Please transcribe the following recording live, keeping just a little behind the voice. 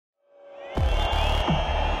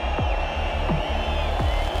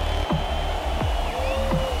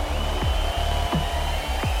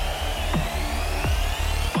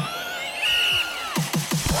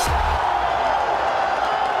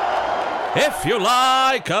If you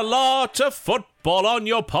like a lot of football on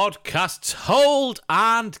your podcasts, hold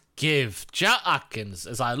and give. Jack Atkins,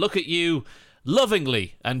 as I look at you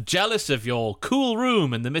lovingly and jealous of your cool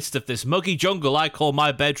room in the midst of this muggy jungle I call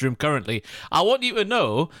my bedroom currently, I want you to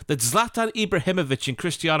know that Zlatan Ibrahimovic and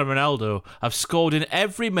Cristiano Ronaldo have scored in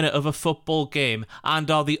every minute of a football game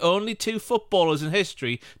and are the only two footballers in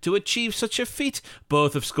history to achieve such a feat.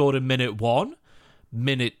 Both have scored in minute 1,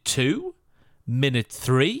 minute 2, minute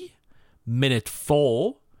 3, minute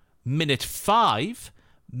 4, minute 5,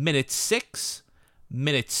 minute 6,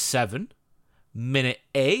 minute 7, minute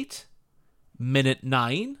 8, minute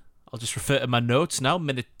 9. I'll just refer to my notes now.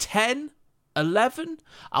 Minute 10, 11.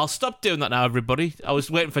 I'll stop doing that now, everybody. I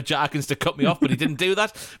was waiting for Jack Atkins to cut me off, but he didn't do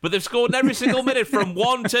that. But they've scored in every single minute from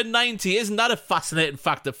 1 to 90. Isn't that a fascinating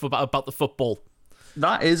fact about the football?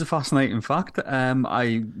 That is a fascinating fact.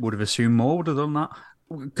 I would have assumed more would have done that.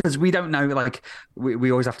 Because we don't know, like,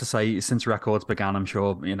 we always have to say, since records began, I'm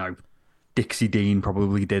sure, Dixie Dean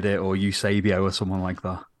probably did it, or Eusebio or someone like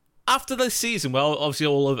that. After this season, well, obviously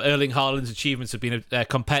all of Erling Haaland's achievements have been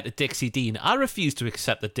compared to Dixie Dean. I refuse to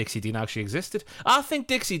accept that Dixie Dean actually existed. I think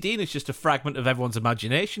Dixie Dean is just a fragment of everyone's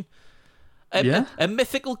imagination. A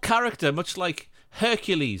mythical character, much like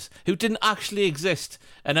Hercules, who didn't actually exist,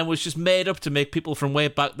 and then was just made up to make people from way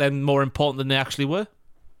back then more important than they actually were.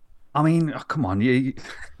 I mean, come on,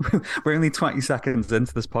 we're only 20 seconds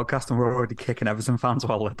into this podcast and we're already kicking Everton fans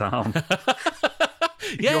while they're down.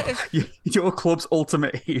 Yeah, your club's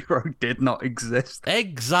ultimate hero did not exist.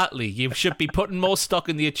 Exactly. You should be putting more stock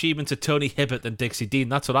in the achievements of Tony Hibbert than Dixie Dean.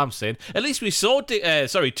 That's what I'm saying. At least we saw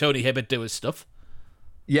Tony Hibbert do his stuff.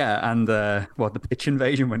 Yeah, and the pitch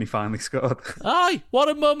invasion when he finally scored. Aye, what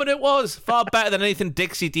a moment it was. Far better than anything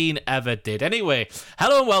Dixie Dean ever did. Anyway,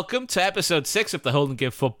 hello and welcome to episode 6 of the Hold and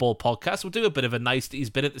Give Football podcast. We'll do a bit of a niceties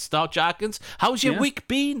bit at the start, Jack Atkins. How's your week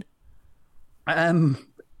been? One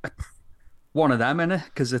of them, innit?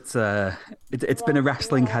 Because it's been a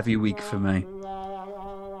wrestling heavy week for me.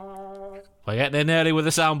 We're getting in early with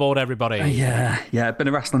the soundboard, everybody. Yeah, it's been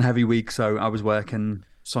a wrestling heavy week, so I was working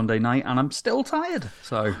Sunday night and I'm still tired.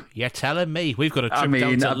 So you're telling me. We've got a trip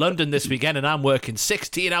down to London this weekend and I'm working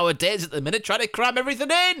 16-hour days at the minute trying to cram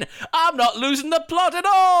everything in. I'm not losing the plot at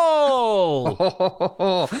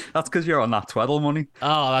all. That's because you're on that twaddle money.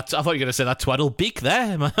 Oh, I thought you were going to say that twaddle beak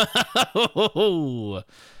there.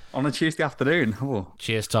 On a Tuesday afternoon. Oh.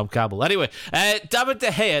 Cheers, Tom Campbell. Anyway, David De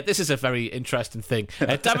Gea, this is a very interesting thing.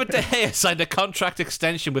 David De Gea signed a contract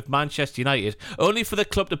extension with Manchester United, only for the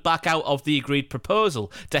club to back out of the agreed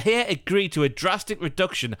proposal. De Gea agreed to a drastic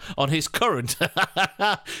reduction on his current...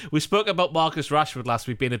 We spoke about Marcus Rashford last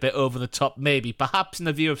week being a bit over the top, maybe, perhaps in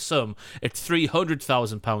the view of some, it's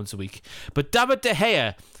 £300,000 a week. But David De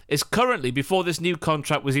Gea is currently, before this new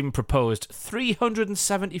contract was even proposed,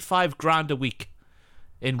 $375,000 a week.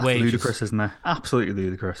 In wages. Ludicrous, isn't it? Absolutely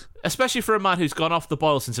ludicrous. Especially for a man who's gone off the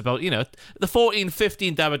boil since about, the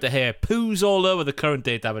 14-15 David De Gea. Poos all over the current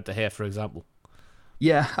day David De Gea, for example.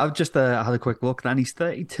 Yeah, I've just had a quick look, and he's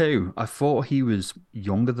 32. I thought he was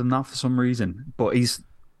younger than that for some reason. But it's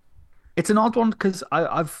an odd one because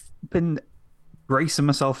I've been bracing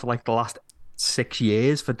myself for like the last 6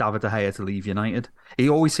 years for David De Gea to leave United. He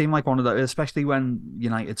always seemed like one of those, especially when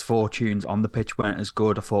United's fortunes on the pitch weren't as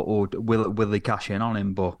good. I thought, will they cash in on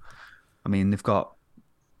him? But I mean, they've got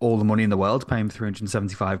all the money in the world to pay him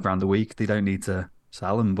 $375,000 a week. They don't need to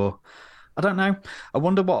sell him. But I don't know. I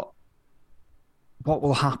wonder what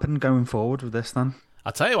will happen going forward with this then.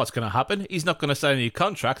 I'll tell you what's going to happen. He's not going to sign a new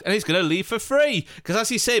contract and he's going to leave for free. Because as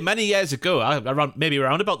you say, many years ago, maybe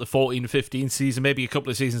around about the 14-15 season, maybe a couple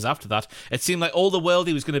of seasons after that, it seemed like all the world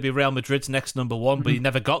he was going to be Real Madrid's next number one, but he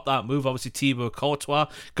never got that move. Obviously, Thibaut Courtois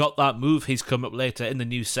got that move. He's come up later in the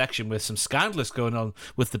news section with some scandalous going on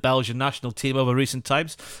with the Belgian national team over recent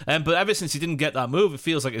times. But ever since he didn't get that move, it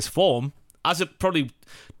feels like his form, as it probably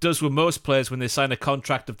does with most players when they sign a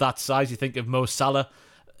contract of that size. You think of Mo Salah,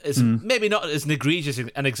 is maybe not as an egregious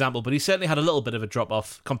an example, but he certainly had a little bit of a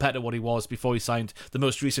drop-off compared to what he was before he signed the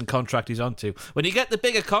most recent contract he's onto. When you get the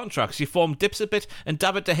bigger contracts, your form dips a bit, and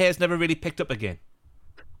David De Gea's never really picked up again.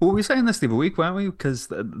 Well, we were saying this the other week, weren't we? Because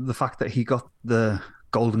the fact that he got the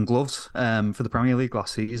Golden Gloves for the Premier League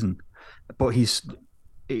last season, but he's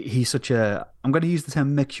such a, I'm going to use the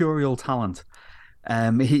term mercurial talent.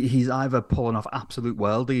 He's either pulling off absolute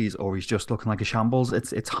worldies or he's just looking like a shambles.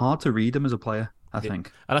 It's hard to read him as a player, I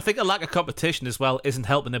think. And I think a lack of competition as well isn't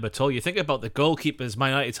helping him at all. You think about the goalkeepers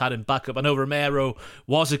Man United's had in backup. I know Romero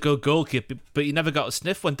was a good goalkeeper, but he never got a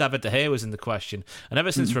sniff when David De Gea was in the question. And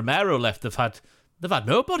ever since Romero left, they've had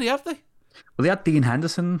nobody, have they? Well, they had Dean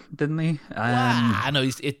Henderson, didn't they? Well, I know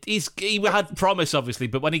he had promise, obviously,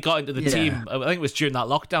 but when he got into the team, I think it was during that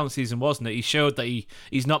lockdown season, wasn't it? He showed that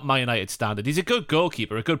he's not Man United standard. He's a good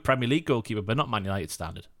goalkeeper, a good Premier League goalkeeper, but not Man United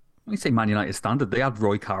standard. When you say Man United standard, they had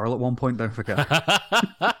Roy Carroll at one point, don't forget.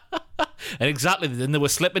 And exactly, then they were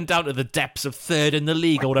slipping down to the depths of third in the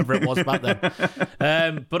league or whatever it was back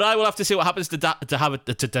then. But I will have to see what happens to David De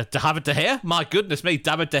Gea. My goodness me,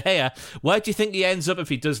 David De Gea. Where do you think he ends up if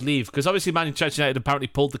he does leave? Because obviously Manchester United apparently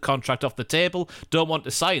pulled the contract off the table, don't want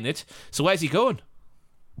to sign it. So where's he going?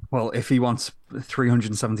 Well, if he wants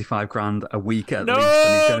 375 grand a week at least,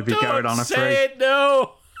 then he's going to be going on a free. It,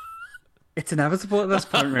 no. It's inevitable at this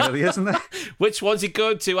point, really, isn't it? Which one's he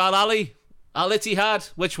going to? Al Ali? Al Ittihad?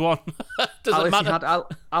 Which one? Doesn't matter. Al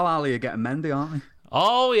Ali are getting Mendy, aren't they?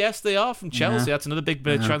 Oh, yes, they are, from Chelsea. Yeah. That's another big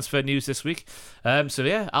bit of transfer news this week. So,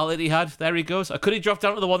 yeah, Al Ittihad, there he goes. Could he drop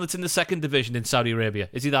down to the one that's in the second division in Saudi Arabia?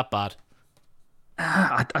 Is he that bad?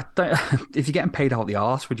 I don't, if you're getting paid out the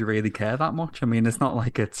arse, would you really care that much? I mean, it's not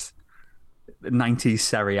like it's 90s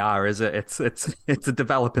Serie A, is it? It's a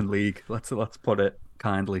developing league. Let's put it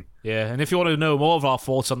kindly. Yeah, and if you want to know more of our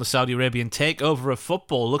thoughts on the Saudi Arabian takeover of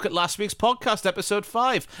football, look at last week's podcast, episode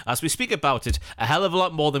 5, as we speak about it a hell of a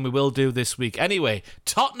lot more than we will do this week. Anyway,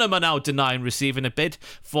 Tottenham are now denying receiving a bid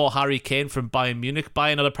for Harry Kane from Bayern Munich.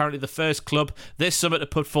 Bayern are apparently the first club this summer to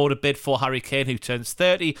put forward a bid for Harry Kane, who turns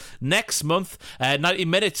 30 next month. 90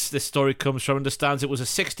 Minutes, this story comes from, understands it was a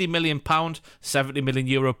 £60 million, €70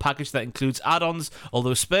 million package that includes add-ons,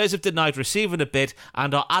 although Spurs have denied receiving a bid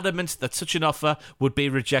and are adamant that such an offer would be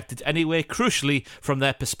rejected anyway. Crucially, from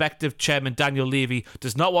their perspective, Chairman Daniel Levy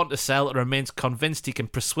does not want to sell and remains convinced he can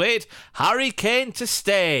persuade Harry Kane to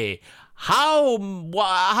stay. How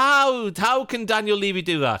can Daniel Levy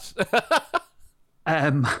do that?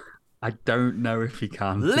 I don't know if he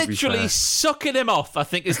can. Literally sucking him off, I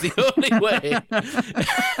think, is the only way.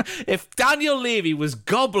 If Daniel Levy was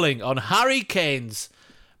gobbling on Harry Kane's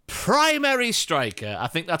primary striker, I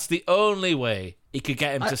think that's the only way he could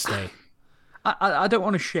get him to stay. I don't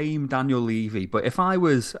want to shame Daniel Levy, but if I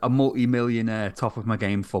was a multi-millionaire, top of my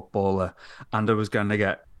game footballer, and I was going to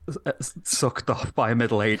get sucked off by a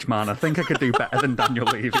middle-aged man, I think I could do better than Daniel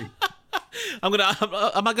Levy. Am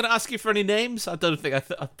I gonna ask you for any names? I don't think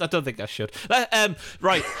I should.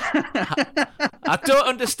 Right. I don't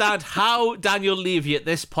understand how Daniel Levy at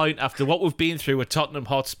this point, after what we've been through with Tottenham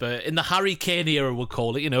Hotspur in the Harry Kane era, we'll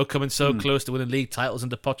call it, coming so close to winning league titles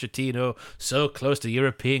under Pochettino, so close to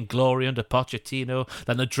European glory under Pochettino,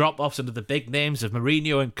 then the drop-offs under the big names of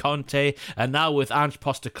Mourinho and Conte, and now with Ange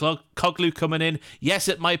Postecoglou coming in. Yes,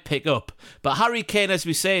 it might pick up, but Harry Kane, as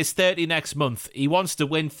we say, is 30 next month. He wants to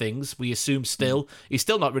win things, we assume still. He's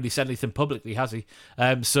still not really said anything publicly, has he?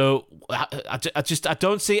 So I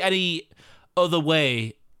don't see any other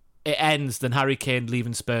way it ends than Harry Kane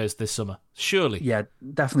leaving Spurs this summer. Surely. Yeah,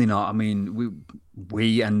 definitely not. I mean,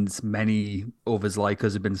 we and many others like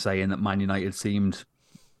us have been saying that Man United seemed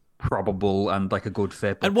probable and like a good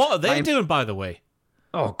fit. And what are they doing, by the way?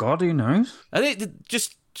 Oh, God, who knows? Are they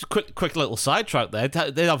just quick little sidetrack there.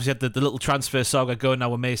 They obviously had the little transfer saga going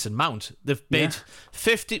now with Mason Mount. They've bid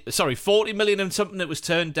 40 million and something, it was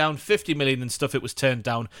turned down, 50 million and stuff, it was turned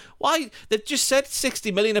down. Why? They've just said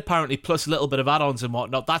 60 million apparently, plus a little bit of add-ons and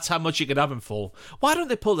whatnot. That's how much you can have him for. Why don't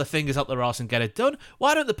they pull their fingers out their arse and get it done?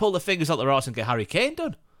 Why don't they pull their fingers out their arse and get Harry Kane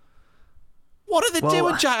done? What are they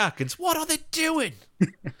doing, Jack Atkins? What are they doing?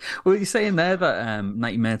 Well, you're saying there that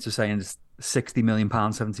 90 Minutes are saying it's £60 million,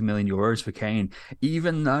 €70 million for Kane.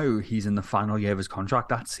 Even though he's in the final year of his contract,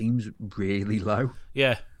 that seems really low.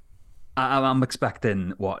 Yeah. I'm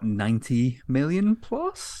expecting, 90 million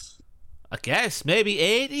plus? I guess maybe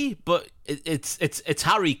 80, but it's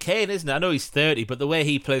Harry Kane, isn't it? I know he's 30, but the way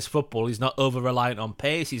he plays football, he's not over reliant on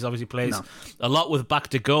pace. He's obviously plays a lot with back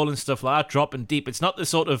to goal and stuff like that, dropping deep. It's not the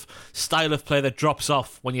sort of style of play that drops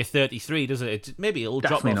off when you're 33, does it? Maybe it'll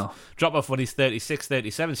drop off when he's 36,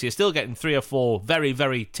 37. So you're still getting 3 or 4 very,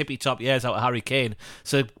 very tippy top years out of Harry Kane.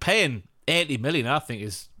 So paying 80 million, I think,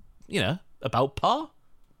 is about par.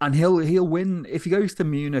 And he'll win if he goes to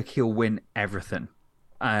Munich. He'll win everything.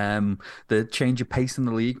 The change of pace in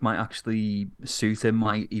the league might actually suit him,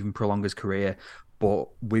 might even prolong his career. But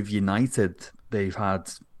with United, they've had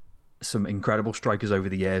some incredible strikers over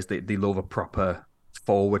the years. They love a proper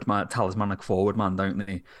forward man, talismanic forward man, don't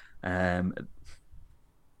they? I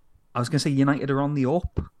was going to say United are on the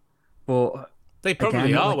up, but they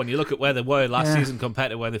probably are when you look at where they were last season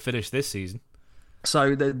compared to where they finished this season.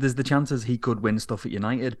 So there's the chances he could win stuff at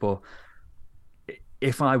United, but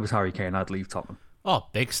if I was Harry Kane, I'd leave Tottenham. Oh,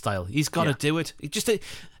 big style. He's got to do it.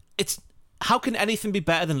 It's how can anything be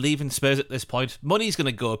better than leaving Spurs at this point? Money's going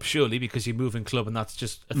to go up, surely, because you're moving club, and that's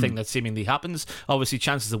just a thing that seemingly happens. Obviously,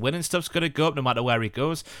 chances of winning stuff's going to go up no matter where he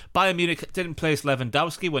goes. Bayern Munich didn't place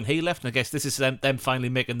Lewandowski when he left, and I guess this is them finally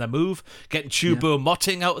making their move, getting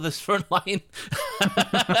Choupo-Moting out of this front line.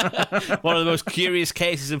 One of the most curious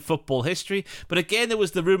cases in football history. But again, there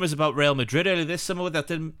was the rumours about Real Madrid earlier this summer that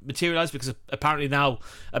didn't materialise, because apparently now,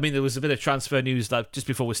 I mean, there was a bit of transfer news that just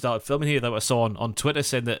before we started filming here that I saw on Twitter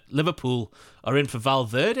saying that Liverpool are in for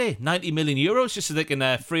Valverde, 90 million euros, just so they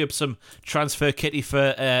can free up some transfer kitty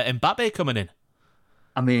for Mbappe coming in.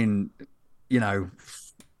 I mean,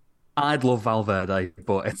 I'd love Valverde,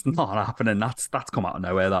 but it's not happening. That's come out of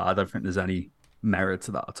nowhere. That I don't think there's any merit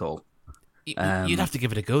to that at all. You'd have to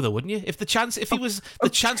give it a go, though, wouldn't you? If the chance was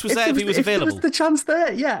there, if he was available. If there was the chance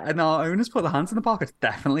there, yeah. And our owners put their hands in the pockets,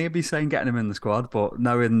 definitely I'd be saying getting him in the squad. But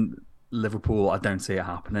knowing Liverpool, I don't see it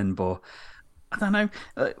happening. But I don't know.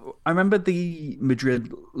 I remember the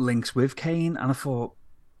Madrid links with Kane, and I thought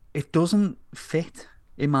it doesn't fit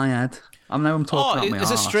in my head. I know I'm talking about my it's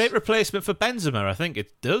a arse. straight replacement for Benzema. I think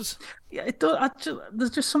it does. Yeah, it does. There's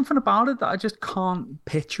just something about it that I just can't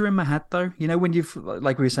picture in my head, though. When you've,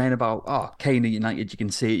 like we were saying about, Kane at United, you can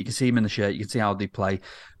see it. You can see him in the shirt. You can see how they play.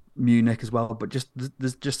 Munich as well. But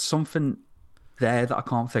there's just something there that I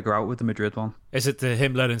can't figure out with the Madrid one. Is it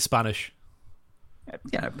him learning Spanish?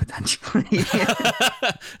 Potentially.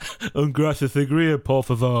 Un gracias alegría, por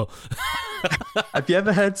favor. Have you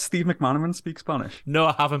ever heard Steve McManaman speak Spanish? No,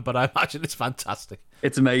 I haven't, but I imagine it's fantastic.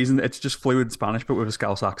 It's amazing. It's just fluid Spanish, but with a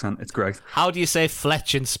Scouse accent. It's great. How do you say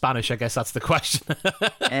Fletch in Spanish? I guess that's the question.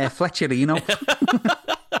 Fletcherino.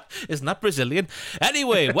 Isn't that Brazilian?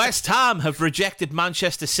 Anyway, West Ham have rejected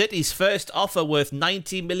Manchester City's first offer worth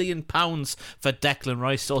 £90 million for Declan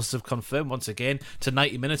Rice. Sources have confirmed once again to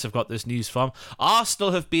 90 Minutes. I've got this news from.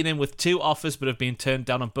 Arsenal have been in with 2 offers but have been turned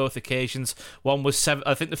down on both occasions. One was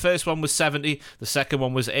I think the first one was 70, the second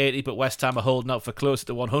one was 80, but West Ham are holding out for closer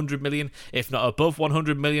to 100 million, if not above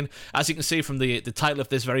 100 million. As you can see from the title of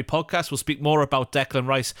this very podcast, we'll speak more about Declan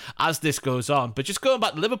Rice as this goes on. But just going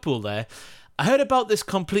back to Liverpool there, I heard about this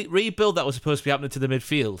complete rebuild that was supposed to be happening to the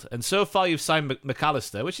midfield, and so far you've signed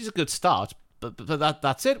McAllister, which is a good start, but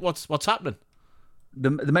that's it. What's happening?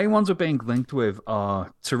 The main ones we're being linked with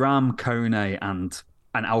are Thuram, Kone, and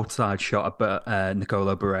an outside shot at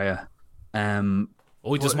Nicolo Barella.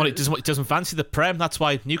 He doesn't fancy the Prem. That's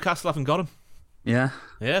why Newcastle haven't got him. Yeah,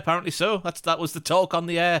 apparently so. That was the talk on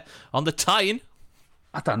the tie-in.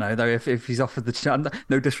 I don't know though if he's offered the chance.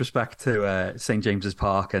 No disrespect to St James's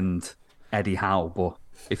Park and Eddie Howe, but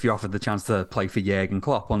if you offered the chance to play for Jurgen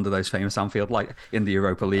Klopp under those famous Anfield, like in the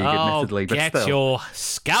Europa League, admittedly, but get still. your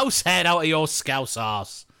scouse head out of your scouse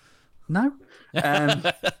arse. No,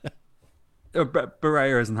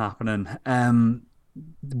 Barrea isn't happening.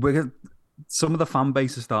 Some of the fan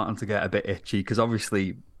base is starting to get a bit itchy because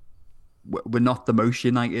obviously we're not the most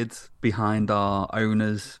united behind our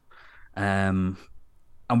owners.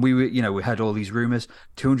 And we had all these rumours,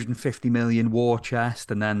 250 million war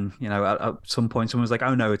chest. And then, at some point, someone was like,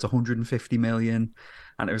 oh no, it's 150 million.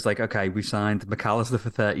 And it was like, okay, we signed McAllister for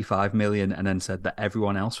 35 million and then said that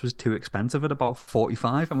everyone else was too expensive at about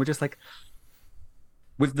 45. And we're just like,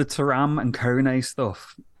 with the Thuram and Kone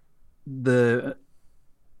stuff, the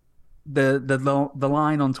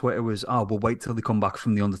line on Twitter was, oh, we'll wait till they come back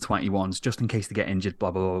from the under-21s just in case they get injured,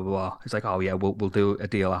 blah, blah, blah, blah. It's like, oh yeah, we'll do a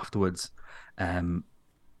deal afterwards. And,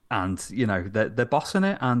 they're bossing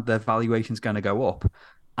it and their valuation's going to go up.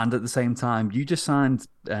 And at the same time, you just signed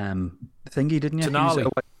Thingy, didn't you?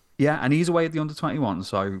 And he's away at the under-21.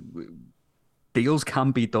 So deals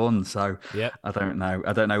can be done. So yep. I don't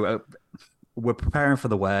know. We're preparing for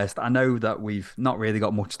the worst. I know that we've not really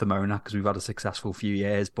got much to moan at because we've had a successful few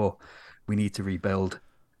years, but we need to rebuild.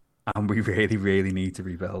 And we really, really need to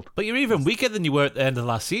rebuild. But you're even weaker than you were at the end of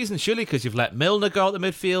last season, surely, because you've let Milner go out the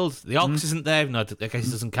midfield. The Ox isn't there. No, I guess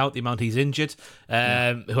it doesn't count the amount he's injured.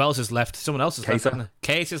 Who else has left? Someone else has left.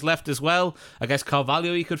 Case has left as well. I guess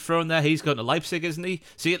Carvalho you could throw in there. He's going to Leipzig, isn't he?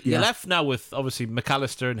 So you're left now with, obviously,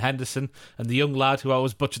 McAllister and Henderson and the young lad who I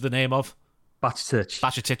always butcher the name of.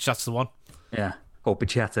 Bacetic, that's the one. Yeah. Or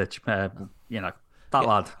Bacetic. That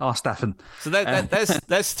lad. Oh, Stefan. So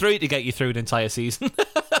there's 3 to get you through an entire season.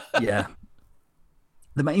 Yeah.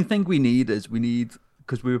 The main thing we need,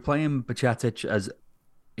 because we were playing Bacetic as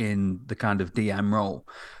in the kind of DM role,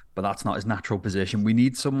 but that's not his natural position. We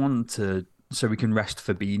need someone so we can rest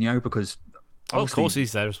Fabinho because of course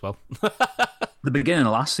he's there as well. The beginning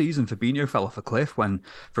of last season, Fabinho fell off a cliff when,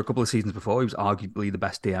 for a couple of seasons before, he was arguably the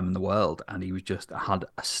best DM in the world, and he was just had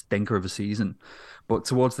a stinker of a season. But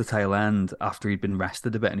towards the tail end, after he'd been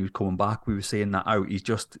rested a bit and he was coming back, we were seeing that out. He's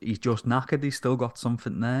just knackered. He's still got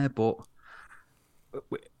something there, but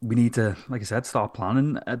we need to, like I said, start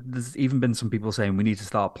planning. There's even been some people saying we need to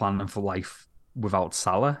start planning for life without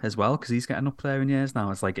Salah as well, because he's getting up there in years now.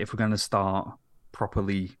 It's like if we're going to start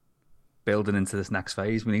properly building into this next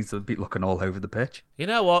phase, we need to be looking all over the pitch. You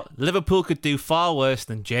know what? Liverpool could do far worse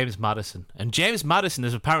than James Maddison. And James Maddison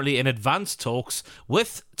is apparently in advanced talks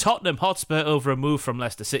with Tottenham Hotspur over a move from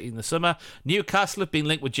Leicester City in the summer. Newcastle have been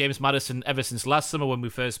linked with James Maddison ever since last summer when we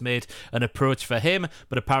first made an approach for him.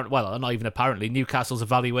 But apparently, well, not even apparently, Newcastle's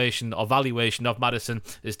valuation of Maddison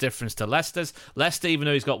is different to Leicester's. Leicester, even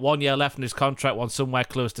though he's got 1 year left in his contract, wants somewhere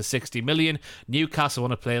close to 60 million. Newcastle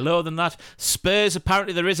want to play lower than that. Spurs,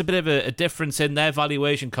 apparently there is a bit of a difference in their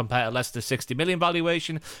valuation compared to Leicester's 60 million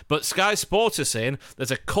valuation. But Sky Sports are saying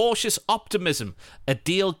there's a cautious optimism a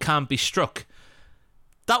deal can be struck.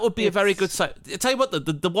 That would be a very good sign. I tell you what,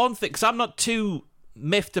 the one thing, because I'm not too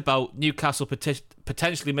miffed about Newcastle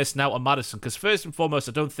potentially missing out on Maddison, because first and foremost,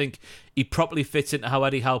 I don't think he properly fits into how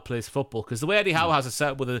Eddie Howe plays football, because the way Eddie Howe has a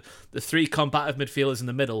setup with the three combative midfielders in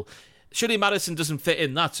the middle, surely Maddison doesn't fit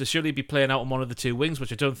in that, so surely he'd be playing out on one of the two wings,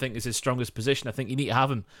 which I don't think is his strongest position. I think you need to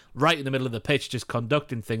have him right in the middle of the pitch, just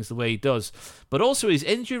conducting things the way he does. But also his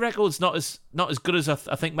injury record's not as good as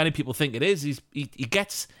I think many people think it is. He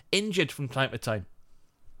gets injured from time to time.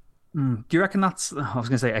 Do you reckon that's, I was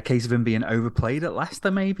going to say, a case of him being overplayed at Leicester,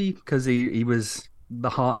 maybe? Because he was the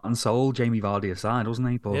heart and soul, Jamie Vardy aside, wasn't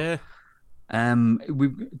he? But, yeah.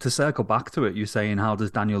 To circle back to it, you're saying, how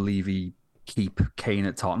does Daniel Levy keep Kane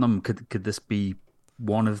at Tottenham? Could this be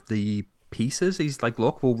one of the pieces? He's like,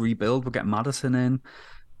 look, we'll rebuild, we'll get Maddison in.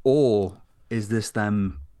 Or is this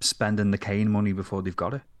them spending the Kane money before they've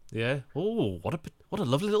got it? Yeah. Oh, what a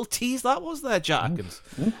lovely little tease that was there, Jack Atkins.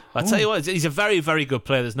 I tell you what, he's a very, very good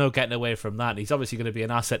player. There's no getting away from that. He's obviously going to be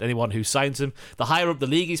an asset to anyone who signs him. The higher up the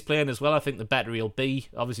league he's playing as well, I think the better he'll be.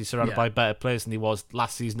 Obviously surrounded by better players than he was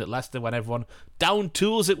last season at Leicester when everyone down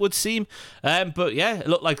tools, it would seem. But yeah, it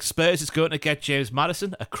looked like Spurs is going to get James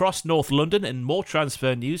Maddison across North London. In more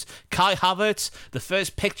transfer news, Kai Havertz, the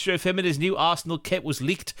first picture of him in his new Arsenal kit was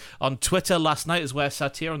leaked on Twitter last night as we're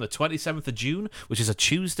sat here on the 27th of June, which is a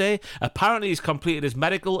Tuesday. Apparently he's completed his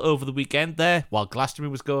medical over the weekend there while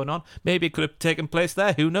Glastonbury was going on. Maybe it could have taken place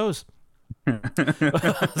there. Who knows? I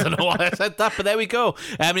don't know why I said that, but there we go.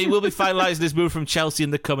 He will be finalising his move from Chelsea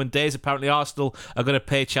in the coming days. Apparently Arsenal are going to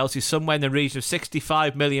pay Chelsea somewhere in the region of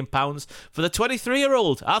 £65 million for the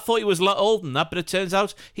 23-year-old. I thought he was a lot older than that, but it turns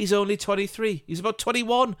out he's only 23. He's about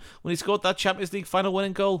 21 when he scored that Champions League final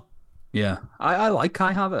winning goal. Yeah, I like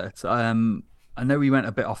Kai Havertz. I know he went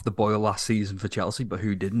a bit off the boil last season for Chelsea, but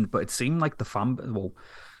who didn't? But it seemed like the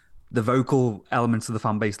vocal elements of the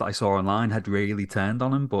fan base that I saw online had really turned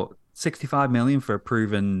on him. But 65 million for a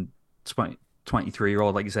proven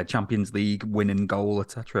 23-year-old, like you said, Champions League winning goal,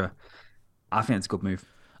 etc. I think it's a good move.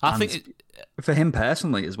 I think for him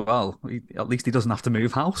personally as well, at least he doesn't have to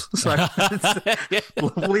move house. So it's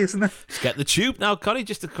lovely, isn't it? Get the tube now, Connie,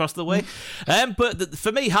 just across the way. But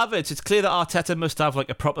for me, Havertz, it's clear that Arteta must have like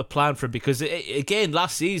a proper plan for him, because again,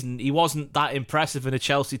 last season he wasn't that impressive in a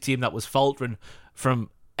Chelsea team that was faltering from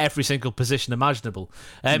every single position imaginable.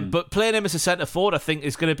 But playing him as a centre forward, I think,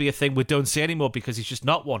 is going to be a thing we don't see anymore, because he's just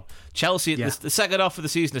not one. Chelsea, the second half of the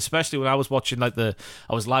season, especially when I was watching, I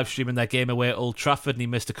was live streaming their game away at Old Trafford, and he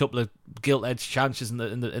missed a couple of gilt-edged chances in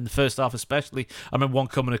the first half, especially. I remember one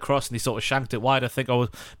coming across and he sort of shanked it wide. I think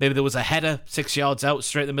maybe there was a header 6 yards out,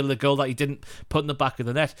 straight in the middle of the goal, that he didn't put in the back of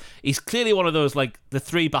the net. He's clearly one of those, like the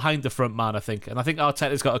three behind the front man, I think, and I think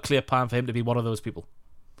Arteta's got a clear plan for him to be one of those people.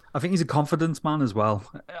 I think he's a confidence man as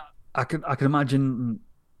well. I can imagine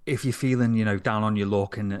if you're feeling, down on your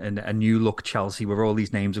luck and a new look Chelsea where all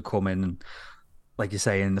these names are coming and, like you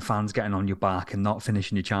say, and the fans getting on your back and not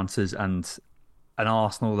finishing your chances, and an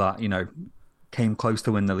Arsenal that, came close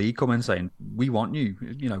to win the league come in saying, we want you,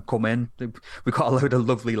 come in. We've got a load of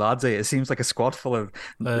lovely lads here. It seems like a squad full of,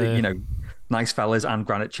 nice fellas and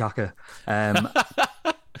Granit Xhaka.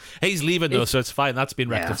 He's leaving though, so it's fine. That's been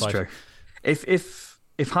rectified. Yeah, that's true.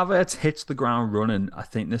 If Havertz hits the ground running, I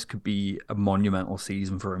think this could be a monumental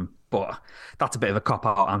season for him. But that's a bit of a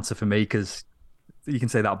cop-out answer for me, because you can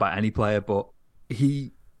say that about any player, but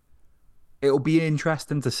it'll be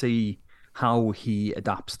interesting to see how he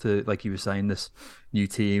adapts to, like you were saying, this new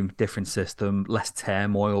team, different system, less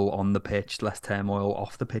turmoil on the pitch, less turmoil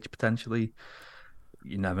off the pitch potentially.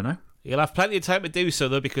 You never know. He'll have plenty of time to do so,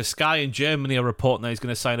 though, because Sky in Germany are reporting that he's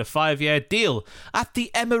going to sign a 5-year deal at the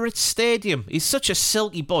Emirates Stadium. He's such a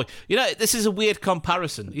silky boy. You know, this is a weird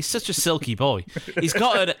comparison. He's such a silky boy. He's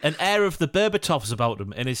got an air of the Berbatovs about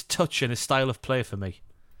him in his touch and his style of play for me.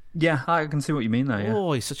 Yeah, I can see what you mean there, yeah.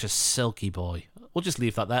 Oh, he's such a silky boy. We'll just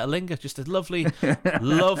leave that there to linger. Just a lovely,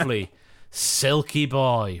 lovely silky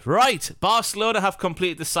boy. Right, Barcelona have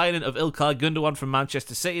completed the signing of Ilkay Gundogan from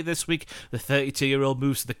Manchester City this week. The 32-year-old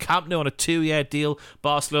moves to the Camp Nou on a 2-year deal.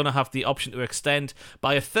 Barcelona have the option to extend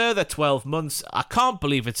by a further 12 months. I can't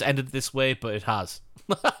believe it's ended this way, but it has.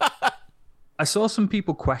 I saw some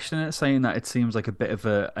people questioning it, saying that it seems like a bit of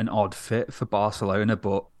an odd fit for Barcelona,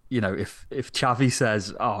 but you know, if Xavi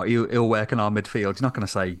says, "Oh, he'll work in our midfield," you're not going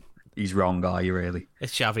to say he's wrong, are you? Really?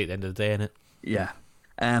 It's Xavi at the end of the day, isn't it? Yeah.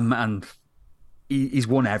 And he's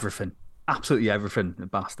won everything, absolutely everything, the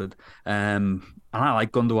bastard. And I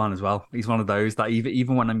like Gundogan as well. He's one of those that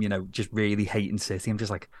even when I'm just really hating City, I'm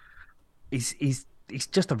just like, he's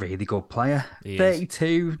just a really good player.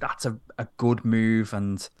 32, that's a good move,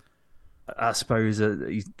 and I suppose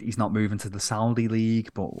he's not moving to the Saudi league,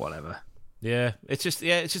 but whatever. Yeah,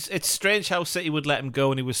 it's strange how City would let him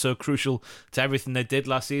go, and he was so crucial to everything they did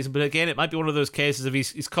last season. But again, it might be one of those cases of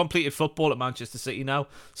he's completed football at Manchester City now.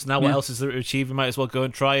 So now what else is there to achieve? He might as well go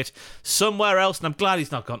and try it somewhere else. And I'm glad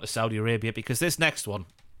he's not gone to Saudi Arabia, because this next one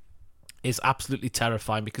is absolutely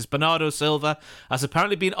terrifying, because Bernardo Silva has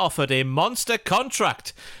apparently been offered a monster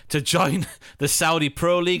contract to join the Saudi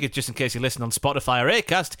Pro League. Just in case you listen on Spotify or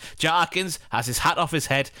Acast, Jack Atkins has his hat off his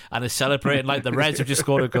head and is celebrating like the Reds have just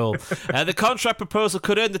scored a goal. The contract proposal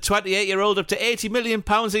could earn the 28-year-old up to £80 million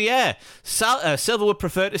a year. Silva would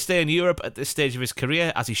prefer to stay in Europe at this stage of his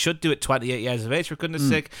career, as he should do at 28 years of age, for goodness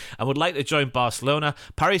sake, and would like to join Barcelona.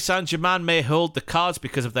 Paris Saint-Germain may hold the cards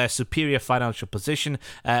because of their superior financial position.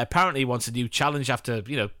 Apparently wants a new challenge after,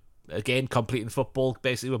 again, completing football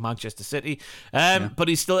basically with Manchester City. But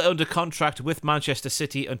he's still under contract with Manchester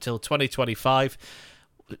City until 2025.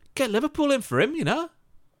 Get Liverpool in for him,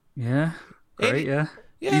 Yeah, great, yeah.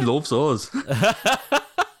 He loves us.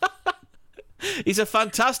 He's a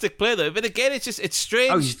fantastic player, though. But again, it's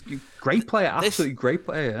strange. Oh, he's a great player, absolutely great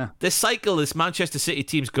player, yeah. This cycle this Manchester City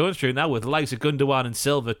team's going through now, with the likes of Gundogan and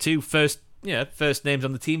Silva, two first names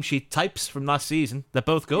on the team sheet types from last season. They're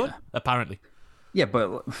both good, apparently. Yeah,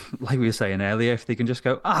 but like we were saying earlier, if they can just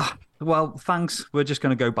go, well, thanks, we're just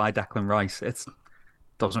going to go buy Declan Rice. It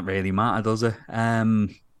doesn't really matter, does it?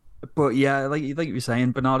 But yeah, like you were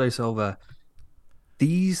saying, Bernardo Silva,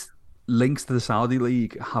 these links to the Saudi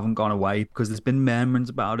League haven't gone away, because there's been murmurings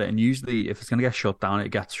about it, and usually if it's going to get shut down, it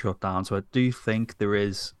gets shut down. So I do think there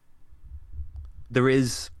is.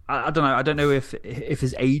 I don't know. I don't know if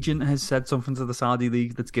his agent has said something to the Saudi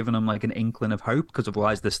League that's given him like an inkling of hope, because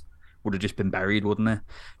otherwise this would have just been buried, wouldn't it?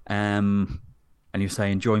 And you're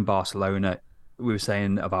saying join Barcelona. We were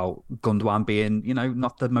saying about Gundogan being,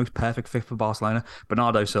 not the most perfect fit for Barcelona.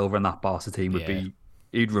 Bernardo Silva and that Barca team would be.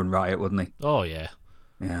 He'd run riot, wouldn't he? Oh yeah,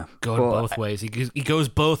 yeah. Going both ways. He goes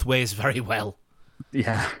both ways very well.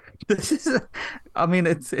 Yeah, this is.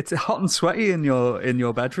 It's hot and sweaty in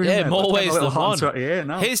your bedroom. Yeah, more ways than one. Here,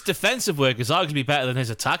 his defensive work is arguably better than his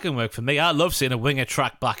attacking work for me. I love seeing a winger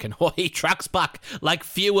track back, and he tracks back like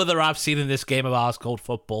few other I've seen in this game of ours called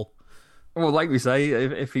football. Well, like we say,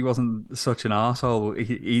 if he wasn't such an arsehole,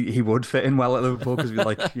 he would fit in well at Liverpool, because we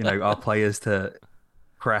like our players to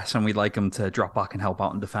press, and we'd like them to drop back and help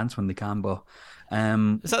out in defence when they can. But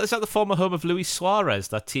is that the former home of Luis Suarez,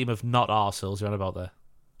 that team of not arseholes you're on about there?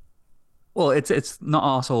 Well, it's not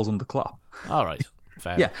arseholes under Klopp. All right,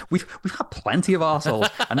 fair. Yeah, we've had plenty of arseholes,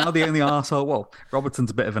 and now the only arsehole, well,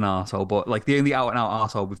 Robertson's a bit of an arsehole, but like the only out and out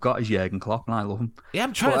arsehole we've got is Jurgen Klopp, and I love him. Yeah,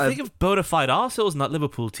 I'm trying to think of bona fide arseholes in that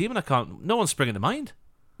Liverpool team, and no one's springing to mind.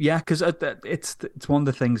 Yeah, because it's one of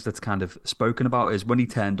the things that's kind of spoken about is when he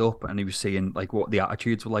turned up and he was seeing like what the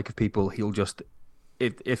attitudes were like of people, he'll just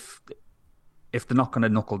if they're not going to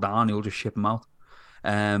knuckle down, he'll just ship them out.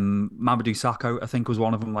 Mamadou Sakho, I think, was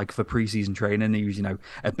one of them. Like for pre-season training, he was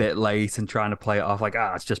a bit late and trying to play it off like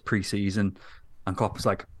it's just pre-season, and Klopp was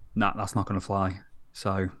like, nah, that's not going to fly.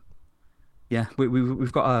 So yeah,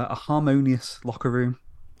 we've got a harmonious locker room.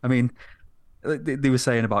 I mean, they were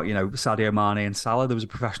saying about Sadio Mane and Salah, there was a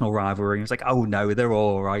professional rivalry. It was like, oh no, they're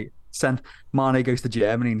all right. Mane goes to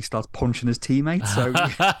Germany and he starts punching his teammates. So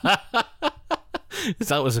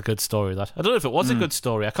that was a good story. That I don't know if it was a good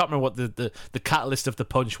story. I can't remember what the catalyst of the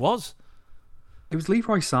punch was. It was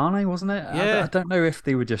Leroy Sané, wasn't it? Yeah. I don't know if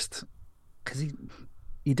they were just because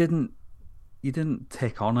he didn't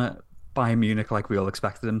take on it Bayern Munich like we all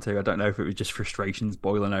expected him to. I don't know if it was just frustrations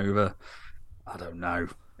boiling over. I don't know.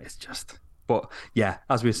 It's just But yeah,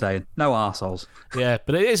 as we were saying, no arseholes. Yeah,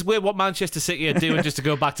 but it is weird what Manchester City are doing, just to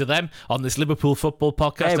go back to them on this Liverpool football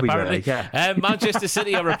podcast, There we go, apparently. yeah. Manchester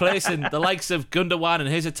City are replacing the likes of Gundogan and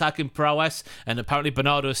his attacking prowess, and apparently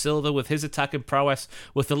Bernardo Silva with his attacking prowess,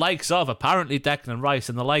 with the likes of, apparently, Declan Rice,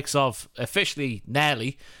 and the likes of, officially,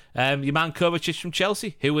 nearly, your man Kovacic from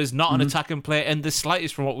Chelsea, who is not an attacking player in the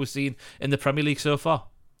slightest from what we've seen in the Premier League so far.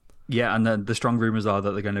 Yeah, and the strong rumours are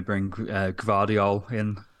that they're going to bring Gvardiol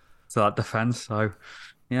in to that defence. So,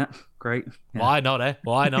 yeah, great. Yeah. Why not, eh?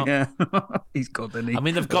 Why not? Yeah, he's good, isn't he? I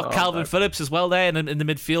mean, they've got Calvin Phillips as well there in the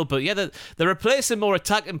midfield, but yeah, they're replacing more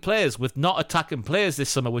attacking players with not attacking players this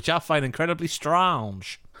summer, which I find incredibly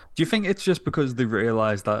strange. Do you think it's just because they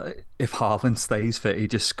realise that if Haaland stays fit, he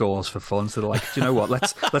just scores for fun? So they're like, do you know what?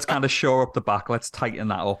 Let's kind of shore up the back. Let's tighten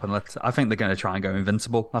that up, and I think they're going to try and go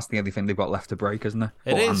invincible. That's the only thing they've got left to break, isn't it?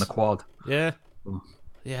 It is. And the quad. Yeah.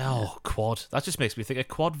 Yeah, quad. That just makes me think of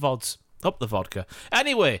quad vods. Up the vodka.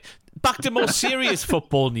 Anyway, back to more serious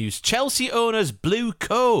football news. Chelsea owners Blue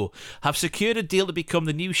Co have secured a deal to become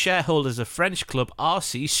the new shareholders of French club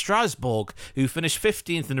RC Strasbourg, who finished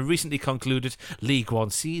 15th in a recently concluded League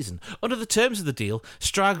One season. Under the terms of the deal,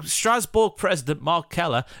 Strasbourg president Mark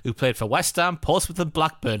Keller, who played for West Ham, Portsmouth and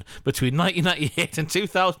Blackburn between 1998 and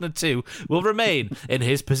 2002, will remain in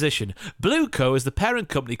his position. Blue Co is the parent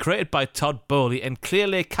company created by Todd Bowley and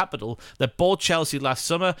Clearlake Capital that bought Chelsea last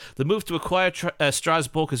summer. The move to acquire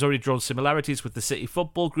Strasbourg has already drawn similarities with the City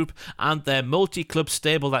Football Group and their multi-club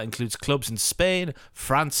stable that includes clubs in Spain,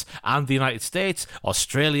 France and the United States,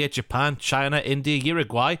 Australia, Japan, China, India,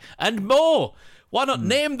 Uruguay and more. Why not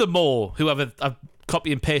name the more, whoever I've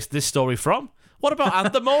copy and paste this story from? What about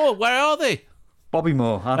and the more? Where are they? Bobby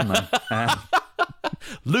Moore, I don't know.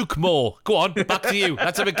 Luke Moore. Go on, back to you.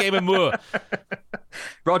 Let's have a game of Moore.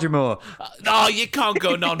 Roger Moore. No, you can't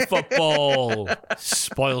go non-football.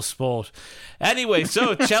 Spoil sport. Anyway,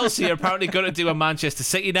 so Chelsea are apparently going to do a Manchester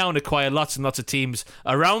City now and acquire lots and lots of teams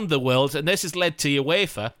around the world. And this has led to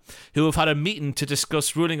UEFA, who have had a meeting to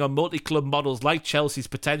discuss ruling on multi-club models like Chelsea's,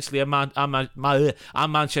 potentially and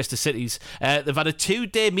Manchester City's. They've had a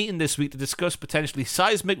 2-day meeting this week to discuss potentially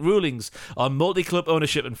seismic rulings on multi-club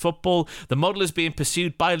ownership in football. The model is being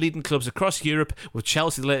pursued by leading clubs across Europe, with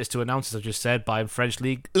Chelsea the latest to announce, as I just said, by French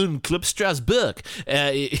League 1 Club Strasbourg.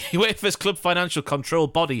 UEFA's club financial control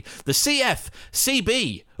body, the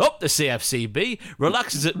CFCB, the CFCB,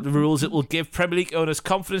 relaxes the rules. It will give Premier League owners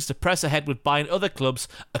confidence to press ahead with buying other clubs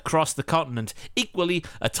across the continent. Equally,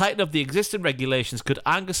 a tightening of the existing regulations could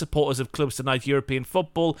anger supporters of clubs denied European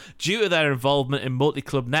football due to their involvement in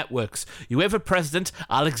multi-club networks. UEFA President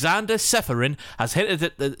Alexander Seferin has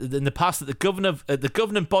hinted in the past that the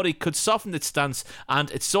governing body could soften its stance, and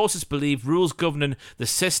its sources believe rules governing the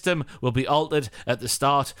system will be altered at the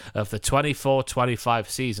start of the 24-25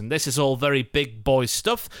 season. This is all very big boy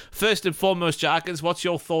stuff. First and foremost, Jackins, what's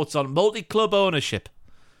your thoughts on multi-club ownership?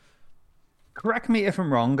 Correct me if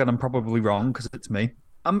I'm wrong, and I'm probably wrong because it's me.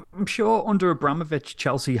 I'm sure under Abramovich,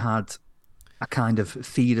 Chelsea had a kind of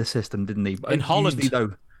feeder system, didn't they? In Holland, usually,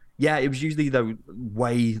 though. Yeah, it was usually the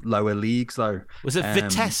way lower leagues though. Was it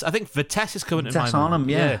Vitesse? I think Vitesse is coming Vitesse to my on them,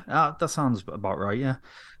 mind. yeah. That sounds about right, yeah.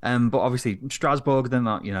 But obviously Strasbourg, they're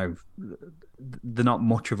not, they're not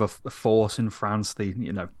much of a force in France. They,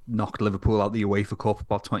 knocked Liverpool out the UEFA Cup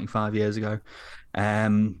about 25 years ago.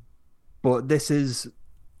 But this is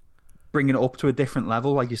bringing it up to a different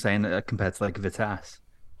level, like you're saying, compared to like Vitesse.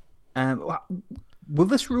 Will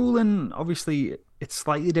this rule in, obviously, it's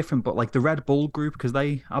slightly different, but like the Red Bull group, because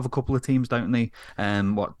they have a couple of teams, don't they?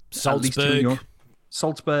 Salzburg.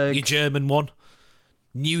 Salzburg. Your German one.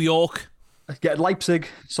 New York. Yeah, Leipzig,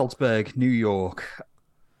 Salzburg, New York.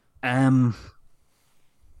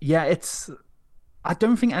 It's... I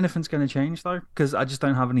don't think anything's going to change, though, because I just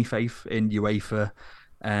don't have any faith in UEFA.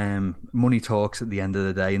 Money talks at the end of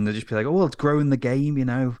the day, and they'll just be like, oh, well, it's growing the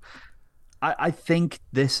game, I think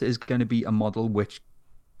this is going to be a model which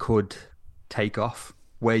could take off,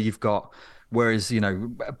 where you've got, whereas,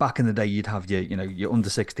 back in the day, you'd have your under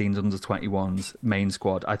 16s, under 21s main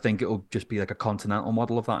squad. I think it'll just be like a continental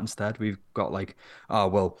model of that instead. We've got like,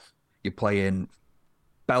 you play in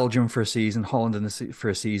Belgium for a season, Holland for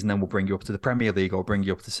a season, then we'll bring you up to the Premier League or bring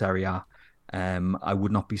you up to Serie A. I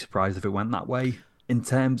would not be surprised if it went that way. In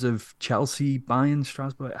terms of Chelsea buying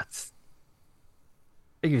Strasbourg, that's,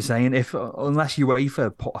 like you're saying, unless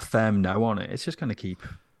UEFA put a firm no on it, it's just going to keep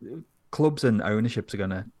clubs and ownerships are going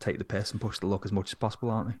to take the piss and push the luck as much as possible,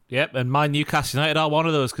 aren't they? Yep, and my Newcastle United are one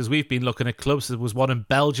of those because we've been looking at clubs. There was one in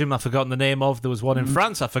Belgium I've forgotten the name of. There was one in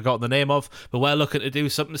France I've forgotten the name of. But we're looking to do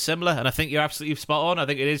something similar, and I think you're absolutely spot on. I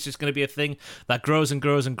think it is just going to be a thing that grows and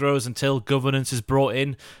grows and grows until governance is brought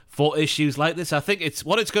in for issues like this. I think it's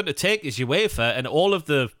going to take is UEFA and all of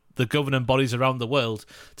the governing bodies around the world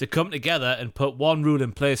to come together and put one rule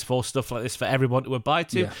in place for stuff like this for everyone to abide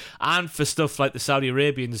to, and for stuff like the Saudi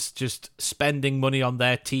Arabians just spending money on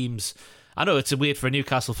their teams. I know it's weird for a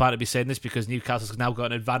Newcastle fan to be saying this because Newcastle's now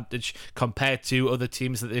got an advantage compared to other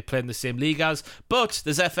teams that they play in the same league as, but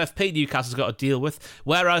there's FFP Newcastle's got to deal with,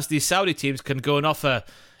 whereas these Saudi teams can go and offer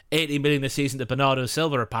 80 million a season to Bernardo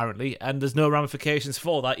Silva, apparently, and there's no ramifications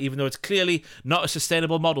for that, even though it's clearly not a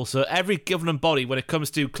sustainable model. So every governing body, when it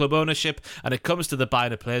comes to club ownership and it comes to the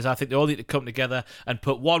buying of players, I think they all need to come together and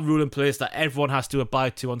put one rule in place that everyone has to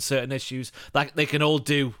abide to on certain issues. Like they can all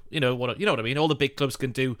do, you know what I mean? All the big clubs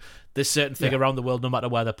can do this certain thing around the world, no matter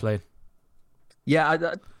where they're playing.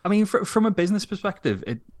 Yeah, I mean, from a business perspective,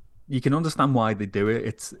 you can understand why they do it.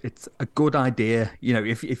 It's a good idea. You know,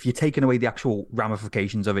 if you're taking away the actual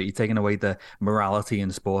ramifications of it, you're taking away the morality in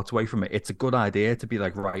sports away from it. It's a good idea to be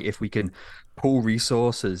like, right, if we can pool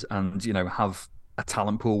resources and, you know, have a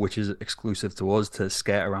talent pool which is exclusive to us to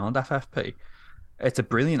skate around FFP, it's a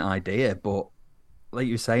brilliant idea. But like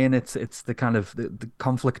you're saying, it's the kind of the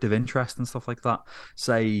conflict of interest and stuff like that.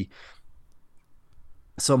 Say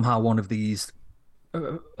somehow one of these,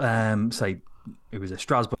 say, it was a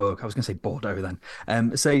Strasbourg. I was going to say Bordeaux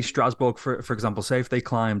then. Say Strasbourg, for example, say if they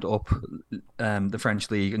climbed up the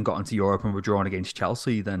French league and got into Europe and were drawn against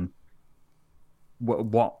Chelsea, then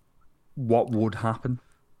what would happen?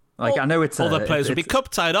 Like, I know it's all the players would be cup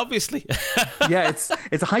tied, obviously. Yeah, it's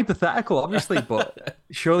a hypothetical, obviously, but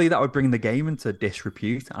surely that would bring the game into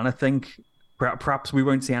disrepute. And I think perhaps we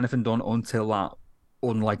won't see anything done until that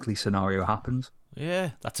unlikely scenario happens.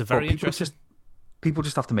 Yeah, that's a very interesting. People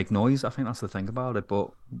just have to make noise. I think that's the thing about it.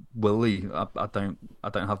 But will he? I don't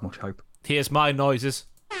have much hope. Here's my noises.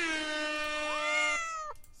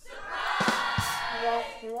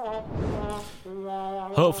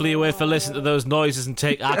 Hopefully, you wait for listen to those noises and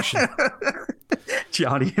take action.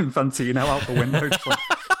 Gianni Infantino out the window.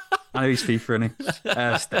 I know he's FIFA,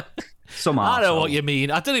 isn't he? I know what you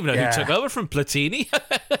mean. I don't even know who took over from Platini.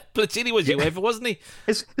 Platini was UEFA, wasn't he?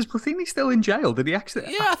 Is Platini still in jail? Did he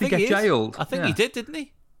actually I think get jailed? I think he did, didn't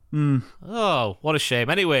he? Oh, what a shame.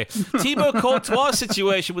 Anyway, Thibaut Courtois'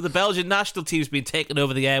 situation with the Belgian national team has been taken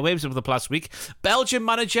over the airwaves over the past week. Belgian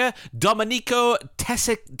manager Domenico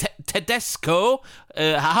Tedesco,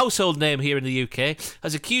 a household name here in the UK,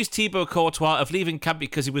 has accused Thibaut Courtois of leaving camp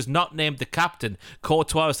because he was not named the captain.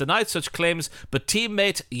 Courtois has denied such claims, but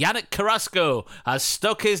teammate Yannick Carrasco has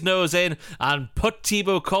stuck his nose in and put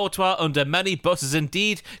Thibaut Courtois under many buses.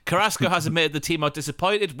 Indeed, Carrasco has admitted the team are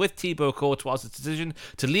disappointed with Thibaut Courtois' decision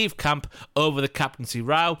to leave camp over the captaincy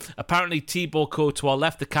row. Apparently, Thibaut Courtois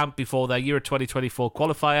left the camp before their Euro 2024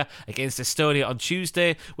 qualifier against Estonia on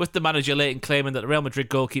Tuesday, with the manager later claiming that the Real Madrid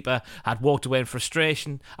goalkeeper had walked away in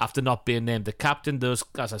frustration after not being named the captain. Those,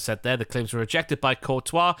 as I said there, the claims were rejected by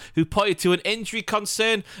Courtois, who pointed to an injury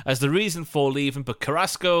concern as the reason for leaving, but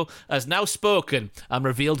Carrasco has now spoken and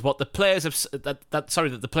revealed what the players have that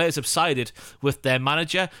the players have sided with their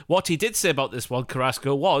manager. What he did say about this one,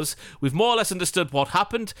 Carrasco, was, "We've more or less understood what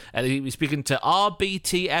happened." He was speaking to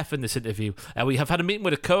RBTF in this interview. We have had a meeting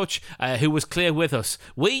with a coach who was clear with us.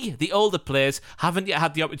 We, the older players, haven't yet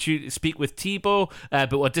had the opportunity to speak with Thibaut,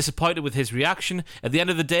 but we're disappointed with his reaction. At the end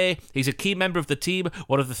of the day, he's a key member of the team,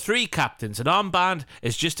 one of the three captains. An armband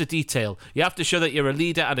is just a detail. You have to show that you're a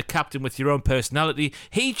leader and a captain with your own personality.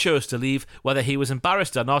 He chose to leave, whether he was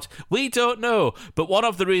embarrassed or not, we don't know. But one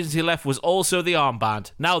of the reasons he left was also the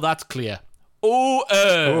armband. Now that's clear. Oh!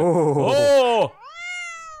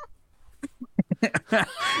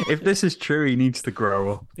 If this is true, he needs to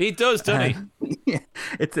grow up. He does, doesn't he? Yeah,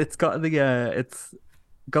 it's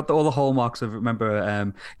got all the hallmarks of,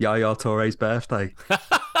 remember, Yaya Touré's birthday.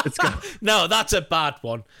 No, that's a bad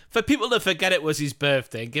one. For people to forget it was his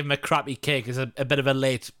birthday and give him a crappy cake is a bit of a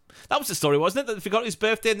late. That was the story, wasn't it? That they forgot his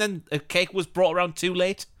birthday and then a cake was brought around too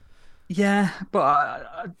late. Yeah,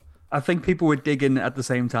 but I think people were digging at the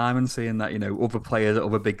same time and seeing that, you know, other players at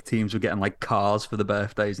other big teams were getting like cars for the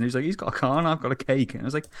birthdays, and he was like, he's got a car and I've got a cake. And I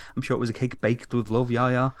was like, I'm sure it was a cake baked with love,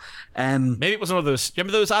 yeah. Maybe it was one of those.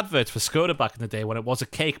 Remember those adverts for Skoda back in the day when it was a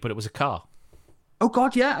cake but it was a car? Oh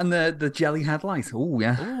God, yeah, and the jelly headlight. Oh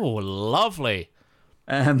yeah. Oh, lovely.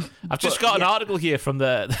 I've just got an article here from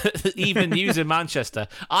the Evening News in Manchester.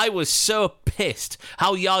 I was so pissed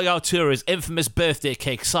how Yaya Touré's infamous birthday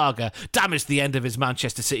cake saga damaged the end of his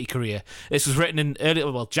Manchester City career. This was written in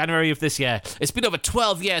January of this year. It's been over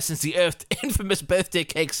 12 years since the infamous birthday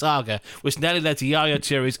cake saga, which nearly led to Yaya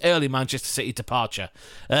Touré's early Manchester City departure.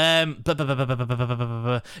 You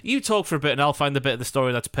talk for a bit and I'll find the bit of the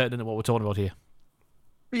story that's pertinent to what we're talking about here.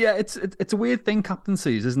 Yeah, it's a weird thing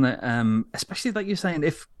captaincies, isn't it? Especially like you're saying,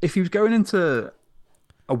 if he was going into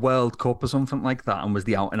a World Cup or something like that and was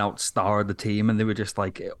the out and out star of the team, and they were just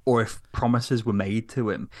like, or if promises were made to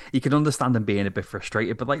him, you could understand him being a bit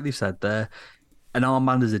frustrated. But like they said there, an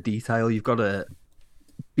armband is a detail. You've got to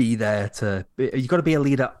be there you've got to be a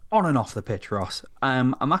leader on and off the pitch, Ross.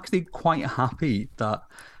 I'm actually quite happy that,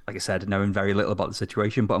 like I said, knowing very little about the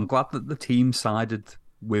situation, but I'm glad that the team sided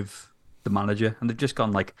with the manager, and they've just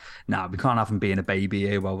gone like, nah, we can't have him being a baby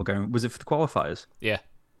here while we're going. Was it for the qualifiers? Yeah.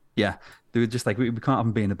 They were just like, we can't have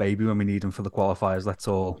him being a baby when we need him for the qualifiers. Let's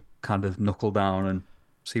all kind of knuckle down and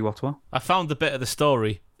see what's what. I found the bit of the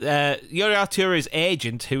story. Yaya Touré's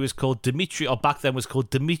agent, who was called Dimitri, or back then was called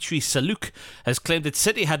Dimitri Saluk, has claimed that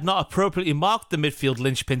City had not appropriately marked the midfield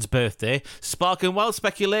linchpin's birthday, sparking wild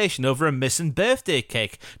speculation over a missing birthday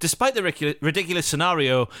cake. Despite the ridiculous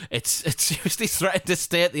scenario, it's seriously threatened to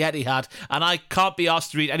stay at the Etihad, and I can't be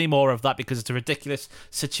asked to read any more of that because it's a ridiculous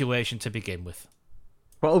situation to begin with.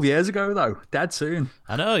 12 years ago, though. Dead soon.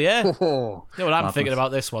 I know, yeah. Oh, You know what I'm thinking about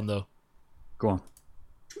this one, though? Go on.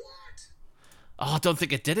 Oh, I don't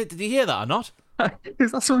think it did it. Did you hear that or not?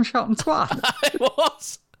 Is that someone shouting twat? It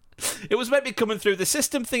was. It was meant to be coming through the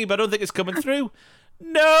system thingy, but I don't think it's coming through.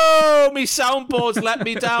 No, me soundboard's let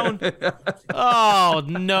me down. Oh,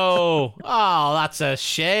 no. Oh, that's a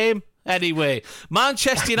shame. Anyway,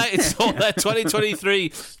 Manchester United saw their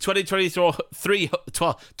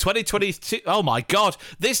 2022. Oh my God.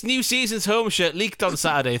 This new season's home shirt leaked on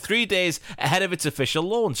Saturday, 3 days ahead of its official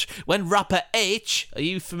launch. When rapper H, are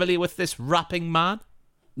you familiar with this rapping man?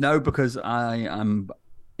 No, because I am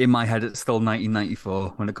in my head. It's still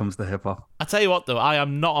 1994 when it comes to hip hop. I tell you what, though, I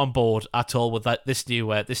am not on board at all with that. This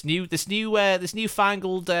newfangled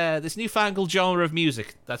genre of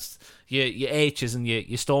music. That's your H's and your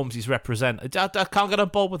Stormzy's represent. I can't get on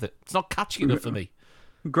board with it. It's not catchy enough for me.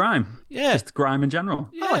 Grime, yeah, just grime in general.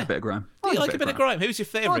 Yeah. I like a bit of grime. Do you like a bit of grime? Who's your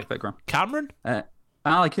favourite? I like a bit of grime. Cameron? I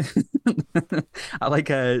like I like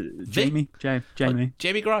Jamie.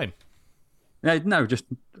 Jamie Grime. No, just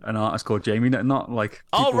an artist called Jamie, not like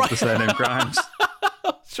people with the surname Grimes.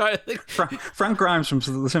 Trying to think. Frank Grimes from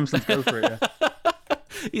The Simpsons. Go for it. Yeah.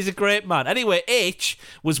 He's a great man. Anyway, H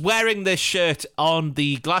was wearing this shirt on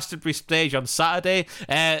the Glastonbury stage on Saturday.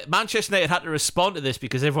 Manchester United had to respond to this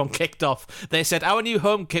because everyone kicked off. They said, our new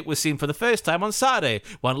home kit was seen for the first time on Saturday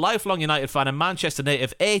when lifelong United fan and Manchester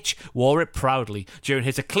native H wore it proudly during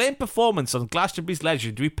his acclaimed performance on Glastonbury's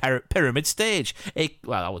legendary pyramid stage.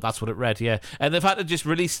 Well, that's what it read, yeah. And they've had to just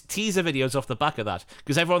release teaser videos off the back of that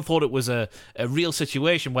because everyone thought it was a real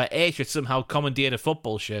situation where H had somehow commandeered a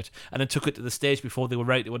football shirt and then took it to the stage before they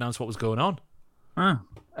were ready to announce what was going on.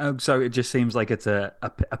 So it just seems like it's a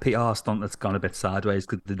PR stunt that's gone a bit sideways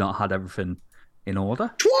because they've not had everything in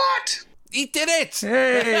order. What? He did it!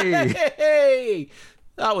 Hey! Hey!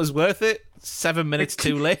 That was worth it. 7 minutes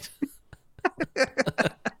too late.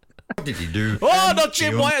 What did he do? Oh, not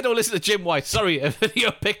Jim White. I don't listen to Jim White. Sorry, a video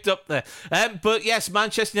picked up there. But yes,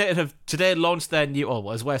 Manchester United have today launched their new,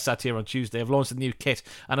 as we're sat here on Tuesday, have launched a new kit.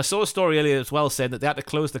 And I saw a story earlier as well saying that they had to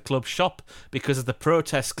close the club shop because of the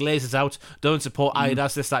protests, glazes out, don't support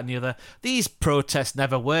Adidas, this, that and the other. These protests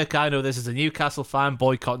never work. I know this is a Newcastle fan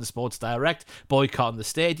boycotting Sports Direct, boycotting the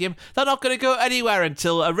stadium. They're not going to go anywhere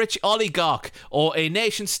until a rich oligarch or a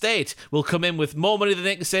nation state will come in with more money than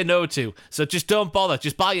they can say no to. So just don't bother.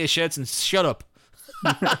 Just buy your shirts and shut up.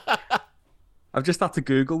 I've just had to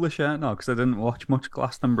Google the shirt now because I didn't watch much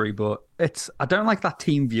Glastonbury, but I don't like that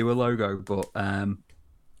Team Viewer logo, but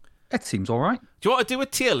it seems all right. Do you want to do a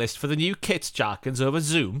tier list for the new kits, Jarkins, over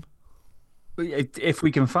Zoom? If we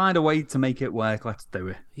can find a way to make it work, let's do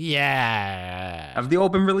it. Yeah. Have they all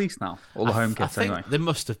been released now? All the home kits, anyway? They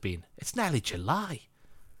must have been. It's nearly July.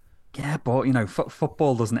 Yeah, but,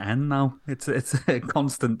 football doesn't end now. It's a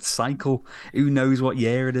constant cycle. Who knows what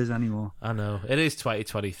year it is anymore? I know. It is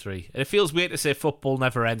 2023. And it feels weird to say football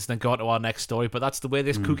never ends and then go on to our next story, but that's the way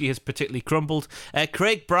this cookie has particularly crumbled.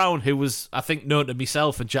 Craig Brown, who was, I think, known to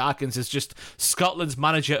myself and Jarkins, is just Scotland's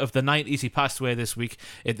manager of the 90s. He passed away this week.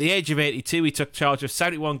 At the age of 82, he took charge of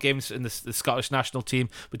 71 games in the Scottish national team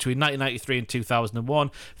between 1993 and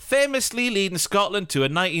 2001, famously leading Scotland to a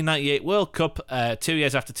 1998 World Cup 2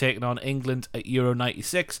 years after taking taking on England at Euro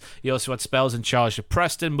 96. He also had spells in charge of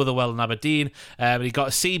Preston, Motherwell and Aberdeen. He got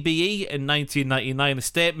a CBE in 1999. A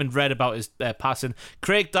statement read about his passing.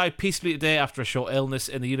 Craig died peacefully today after a short illness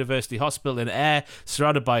in the University Hospital in Ayr,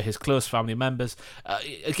 surrounded by his close family members.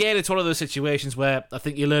 Again, it's one of those situations where I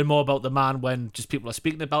think you learn more about the man when just people are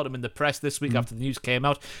speaking about him in the press this week after the news came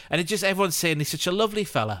out. And everyone's saying he's such a lovely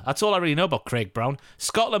fella. That's all I really know about Craig Brown.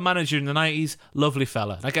 Scotland manager in the 90s, lovely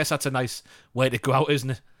fella. And I guess that's a nice way to go out, isn't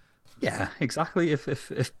it? Yeah, exactly.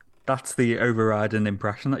 If that's the overriding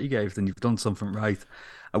impression that you gave, then you've done something right.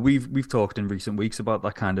 We've talked in recent weeks about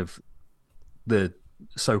that kind of the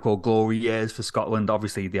so-called glory years for Scotland.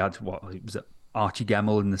 Obviously, they had was it, Archie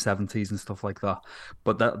Gemmill in the 70s and stuff like that.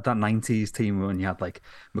 But that 90s team when you had like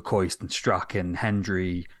McCoist and Strachan,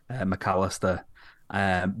 Hendry, McAllister.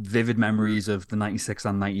 Vivid memories of the 96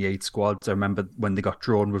 and 98 squads. I remember when they got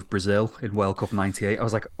drawn with Brazil in World Cup 98. I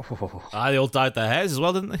was like, oh. They all dyed their hairs as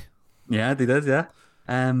well, didn't they? Yeah, they did, yeah.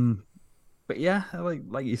 But yeah,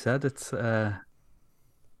 like you said, it's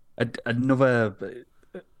another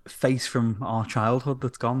face from our childhood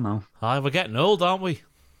that's gone now. We're getting old, aren't we?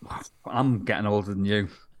 I'm getting older than you.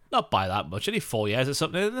 Not by that much, only 4 years or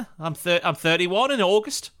something, isn't it? I'm 31 in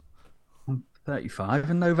August.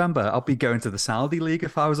 35 in November. I'll be going to the Saudi League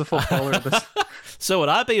if I was a footballer at this. So would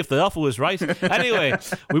I be if the offer was right. Anyway,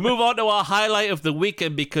 we move on to our highlight of the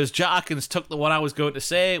weekend because Jack Atkins took the one I was going to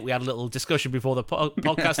say. We had a little discussion before the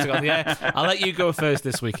podcasting on the air. I'll let you go first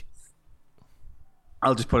this week.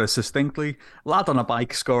 I'll just put it succinctly. Lad on a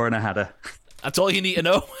bike scoring a header. That's all you need to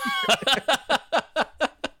know.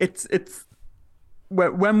 It's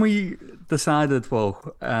when we decided,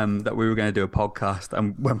 that we were going to do a podcast,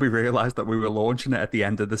 and when we realised that we were launching it at the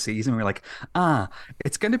end of the season, we were like,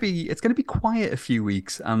 it's going to be quiet a few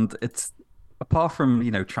weeks, and it's apart from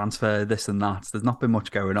transfer this and that, there's not been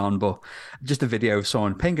much going on, but just a video of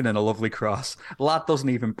someone pinging in a lovely cross. Lad doesn't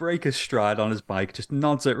even break his stride on his bike, just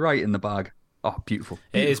nods it right in the bag. Oh, beautiful.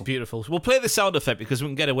 It is beautiful. We'll play the sound effect because we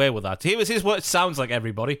can get away with that. Here's what it sounds like,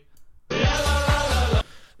 everybody.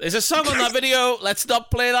 There's a song on that video. Let's not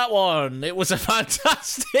play that one. It was a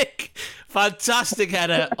fantastic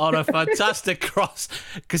header on a fantastic cross.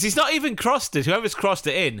 Because he's not even crossed it. Whoever's crossed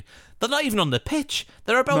it in, they're not even on the pitch.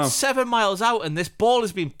 They're about 7 miles out, and this ball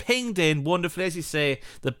has been pinged in wonderfully. As you say,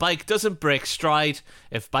 the bike doesn't break stride.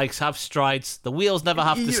 If bikes have strides, the wheels never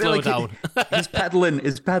have to slow down. His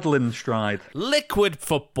pedaling stride. Liquid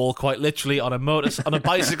football, quite literally, on a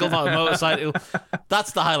bicycle, not a motorcycle.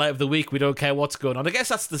 That's the highlight of the week. We don't care what's going on. I guess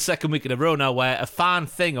that's the second week in a row now where a fan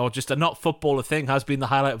thing or just a not footballer thing has been the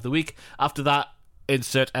highlight of the week. After that,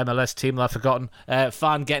 insert MLS team that I've forgotten.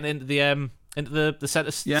 Fan getting into the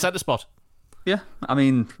centre spot. Yeah, I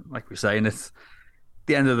mean, like we're saying, it's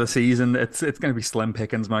the end of the season. It's going to be slim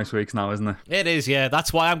pickings most weeks now, isn't it? It is, yeah.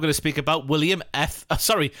 That's why I'm going to speak about William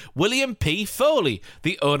P. Foley,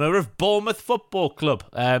 the owner of Bournemouth Football Club,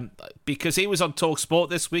 because he was on TalkSport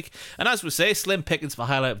this week, and as we say, slim pickings for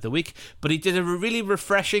highlight of the week. But he did a really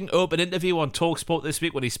refreshing open interview on TalkSport this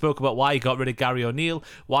week when he spoke about why he got rid of Gary O'Neill,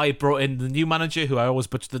 why he brought in the new manager, who I always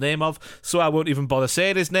butcher the name of, so I won't even bother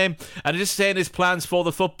saying his name, and just saying his plans for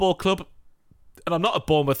the football club. And I'm not a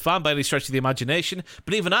Bournemouth fan by any stretch of the imagination,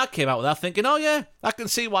 but even I came out with that thinking, oh yeah, I can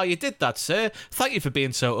see why you did that, sir. Thank you for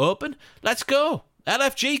being so open. Let's go.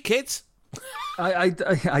 LFG, kids. I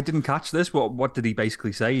didn't catch this. What did he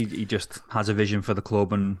basically say? He just has a vision for the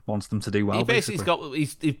club and wants them to do well.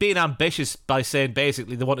 He's being ambitious by saying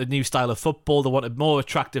basically they want a new style of football. They want a more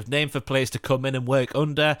attractive name for players to come in and work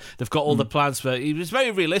under. They've got all the plans for. He was very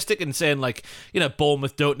realistic in saying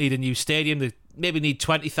Bournemouth don't need a new stadium. They maybe need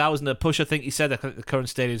 20,000 a push. I think he said the current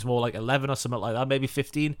stadium is more like 11 or something like that, maybe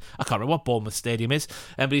 15. I can't remember what Bournemouth stadium is.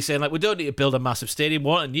 But he's saying we don't need to build a massive stadium. We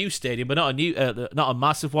want a new stadium, but not a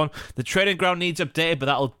massive one. The training ground needs updated, but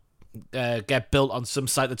that'll get built on some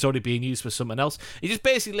site that's already being used for someone else. He just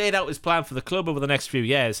basically laid out his plan for the club over the next few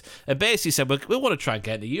years, and basically said we want to try and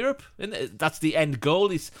get into Europe, and that's the end goal.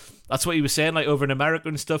 That's what he was saying, over in America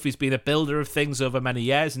and stuff. He's been a builder of things over many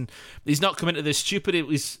years, and he's not come into this stupid. It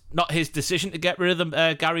was not his decision to get rid of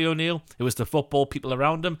them, Gary O'Neill. It was the football people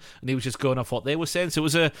around him, and he was just going off what they were saying. So it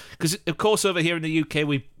was because of course over here in the UK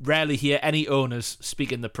we rarely hear any owners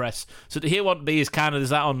speak in the press. So to hear what be as candid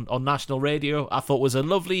as that on national radio, I thought was a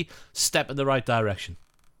lovely step in the right direction.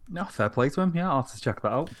 No, fair play to him. Yeah, I'll have to check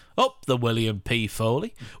that out. Up the William P.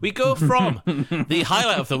 Foley. We go from the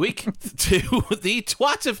highlight of the week to the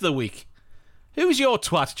twat of the week. Who's your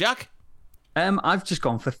twat, Jack? I've just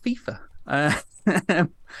gone for FIFA.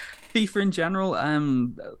 FIFA in general.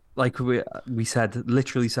 Like we said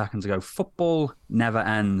literally seconds ago, football never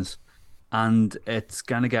ends, and it's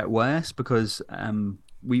gonna get worse because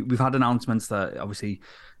we've had announcements that obviously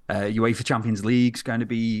UEFA Champions League's going to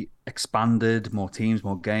be expanded, more teams,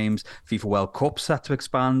 more games. FIFA World Cup set to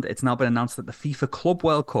expand. It's now been announced that the FIFA Club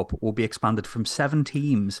World Cup will be expanded from 7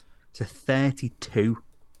 teams to 32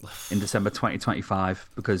 in December 2025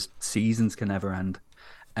 because seasons can never end.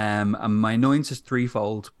 And my annoyance is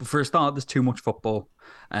threefold. For a start, there's too much football.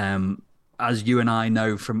 As you and I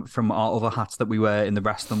know from our other hats that we wear in the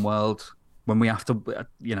wrestling world, when we have to,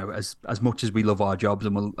 as much as we love our jobs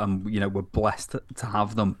and we're blessed to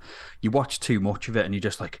have them, you watch too much of it and you're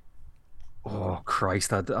just like, oh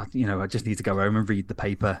Christ, I just need to go home and read the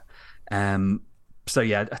paper. So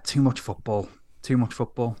yeah, too much football.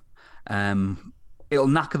 It'll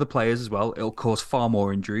knacker the players as well. It'll cause far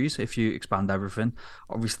more injuries if you expand everything.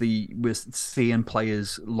 Obviously, we're seeing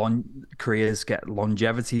players' careers get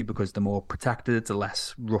longevity because they're more protected. It's a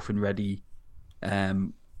less rough and ready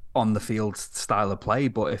on the field style of play.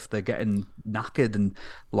 But if they're getting knackered and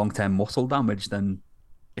long-term muscle damage, then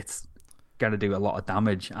it's going to do a lot of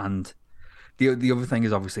damage. And the other thing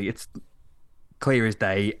is obviously it's clear as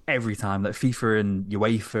day every time that FIFA and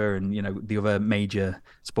UEFA and the other major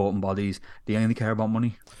sporting bodies, they only care about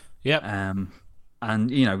money. Yep. And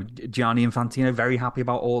Gianni Infantino very happy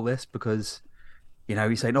about all this because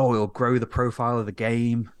he's saying, oh, it'll grow the profile of the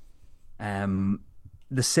game.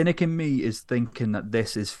 The cynic in me is thinking that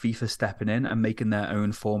this is FIFA stepping in and making their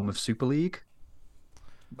own form of Super League.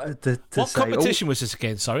 What competition was this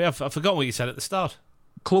again? Sorry, I've forgotten what you said at the start.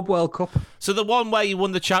 Club World Cup. So the one where you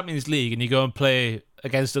won the Champions League and you go and play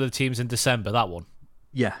against other teams in December, that one?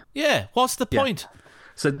 Yeah. Yeah, what's the point?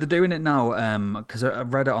 So they're doing it now because I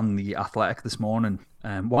read it on The Athletic this morning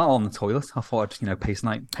while on the toilet. I thought I'd pace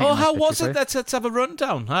night. How was it? Let's have a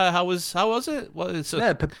rundown. How was it?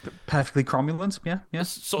 Perfectly cromulent. Yeah.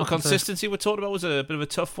 Sort of consistency we're talking about was a bit of a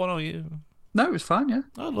tough one, or you? No, it was fine. Yeah.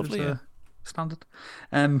 Oh, lovely. Standard.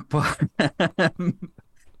 But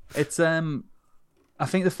it's I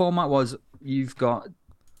think the format was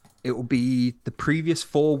it will be the previous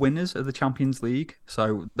 4 winners of the Champions League.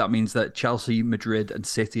 So that means that Chelsea, Madrid, and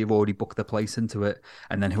City have already booked their place into it.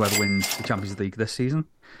 And then whoever wins the Champions League this season,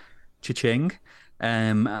 cha-ching.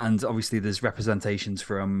 And obviously there's representations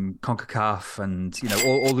from CONCACAF and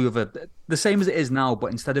all the other, the same as it is now,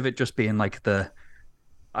 but instead of it just being like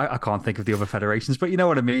I can't think of the other federations, but you know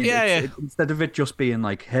what I mean? Yeah. Instead of it just being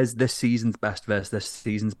like, here's this season's best versus this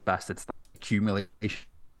season's best, it's the accumulation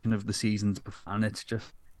of the seasons, and it's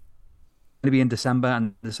just going to be in December,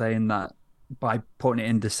 and they're saying that by putting it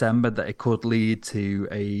in December that it could lead to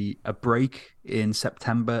a break in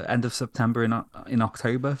September, end of September in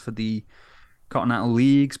October for the continental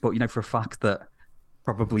leagues. But for a fact that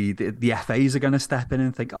probably the FAs are going to step in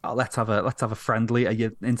and think, oh, let's have a friendly,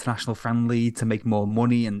 international friendly to make more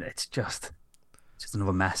money, and it's just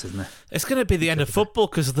another mess, isn't it? It's going to be the end of football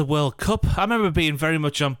because of the World Cup. I remember being very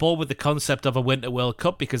much on board with the concept of a Winter World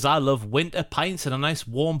Cup because I love winter pints and a nice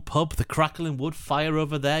warm pub, the crackling wood fire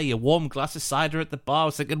over there, your warm glass of cider at the bar. I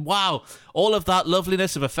was thinking, wow, all of that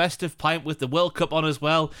loveliness of a festive pint with the World Cup on as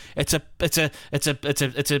well. It's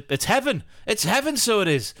heaven. It's heaven, so it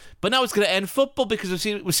is. But now it's going to end football because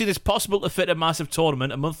we see it's possible to fit a massive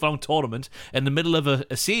tournament, a month-long tournament, in the middle of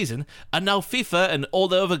a season, and now FIFA and all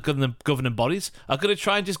the other governing bodies are going to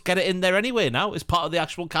try and just get it in there anyway now as part of the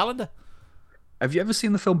actual calendar. Have you ever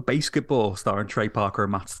seen the film Basketball starring Trey Parker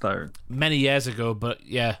and Matt Stone? Many years ago, but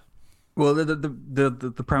yeah. Well,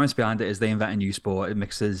 the premise behind it is they invent a new sport. It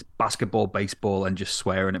mixes basketball, baseball, and just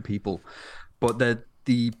swearing at people. But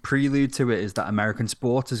the prelude to it is that American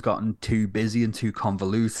sports has gotten too busy and too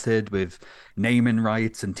convoluted with naming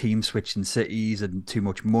rights and team switching cities and too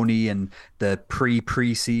much money and the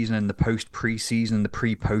pre-season and the post-preseason and the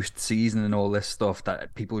pre-post season and all this stuff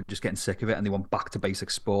that people are just getting sick of it and they want back to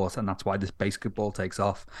basic sport, and that's why this basketball takes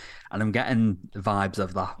off. And I'm getting vibes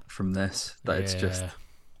of that from this, that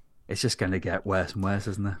it's just going to get worse and worse,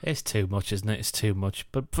 isn't it? It's too much, isn't it? It's too much.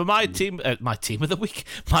 But for my team of the week,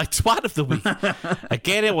 my twat of the week,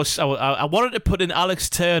 again, I wanted to put in Alex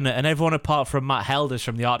Turner and everyone apart from Matt Helders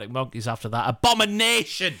from the Arctic Monkeys after that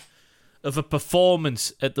abomination of a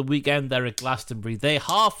performance at the weekend there at Glastonbury. They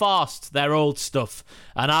half-arsed their old stuff,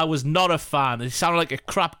 and I was not a fan. They sounded like a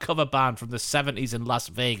crap cover band from the 70s in Las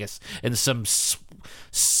Vegas in some...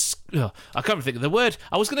 I can't even think of the word.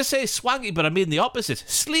 I was going to say swanky, but I mean the opposite.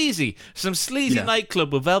 Sleazy. Some sleazy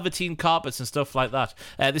nightclub with velveteen carpets and stuff like that.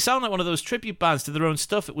 They sound like one of those tribute bands to their own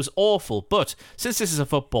stuff. It was awful. But since this is a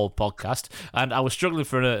football podcast, and I was struggling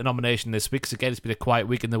for a nomination this week, because again, it's been a quiet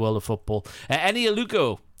week in the world of football, Eni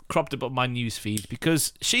Aluko cropped up on my news feed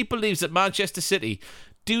because she believes that Manchester City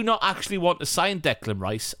do not actually want to sign Declan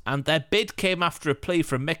Rice, and their bid came after a plea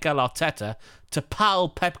from Mikel Arteta to pal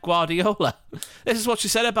Pep Guardiola. This is what she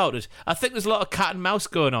said about it. I think there's a lot of cat and mouse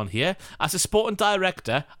going on here. As a sporting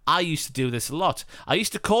director, I used to do this a lot. I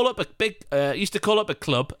used to call up a big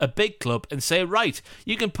club, and say, right,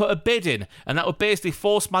 you can put a bid in, and that would basically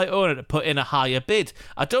force my owner to put in a higher bid.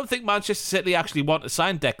 I don't think Manchester City actually want to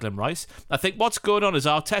sign Declan Rice. I think what's going on is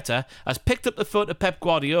Arteta has picked up the phone to Pep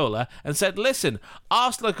Guardiola and said, listen,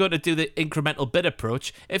 Arsenal are going to do the incremental bid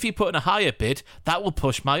approach. If you put in a higher bid, that will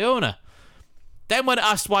push my owner. Then when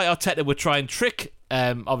asked why Arteta would try and trick,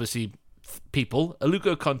 obviously, people,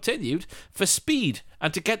 Aluko continued, for speed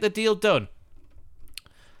and to get the deal done.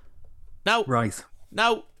 Now,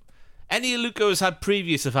 any Aluko's had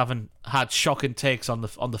previous of having had shocking takes on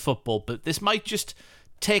the football, but this might just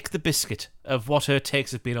take the biscuit of what her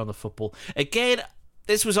takes have been on the football. Again,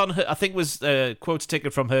 this was on her, I think was quotes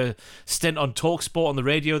taken from her stint on TalkSport on the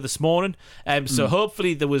radio this morning. So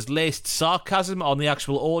hopefully there was laced sarcasm on the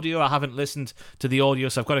actual audio. I haven't listened to the audio,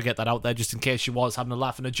 so I've got to get that out there just in case she was having a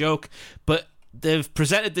laugh and a joke. But they've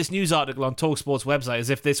presented this news article on TalkSport's website as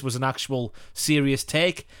if this was an actual serious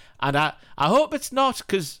take. And I hope it's not,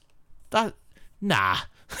 because nah.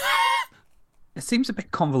 It seems a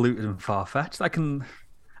bit convoluted and far-fetched. I can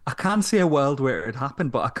see a world where it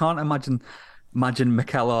happened, but I can't imagine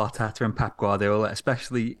Mikel Arteta and Pep Guardiola,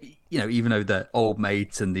 especially, even though they're old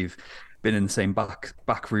mates and they've been in the same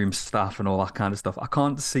backroom staff and all that kind of stuff. I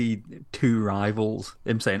can't see two rivals,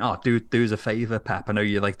 him saying, "Oh, do us a favour, Pep. I know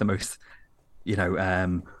you're like the most,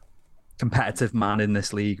 competitive man in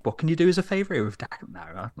this league, but can you do us a favour with Declan?"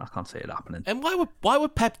 No, I can't see it happening. And why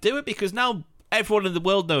would Pep do it? Because now everyone in the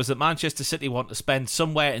world knows that Manchester City want to spend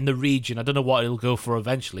somewhere in the region, I don't know what it'll go for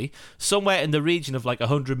eventually, somewhere in the region of like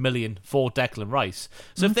 100 million for Declan Rice.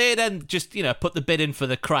 So if they then just, put the bid in for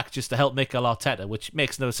the crack just to help Mikel Arteta, which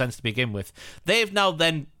makes no sense to begin with, they've now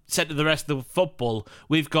then said to the rest of the football,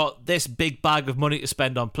 we've got this big bag of money to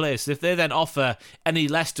spend on players. So if they then offer any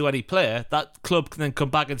less to any player, that club can then come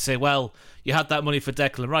back and say, well, you had that money for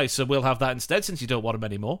Declan Rice, so we'll have that instead since you don't want him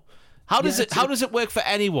anymore. How does it work for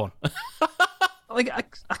anyone? Like,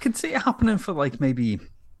 I could see it happening for like maybe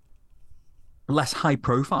less high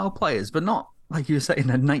profile players, but not like you were saying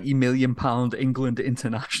a £90 million England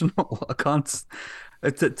international. I can't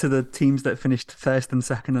to the teams that finished first and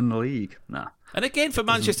second in the league. Nah. And again, from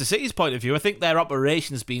Manchester City's point of view, I think their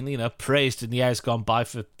operation has been, praised in the years gone by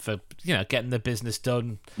for getting the business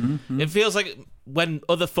done. Mm-hmm. It feels like when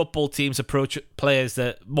other football teams approach players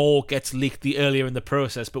that more gets leaked the earlier in the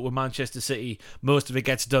process, but with Manchester City, most of it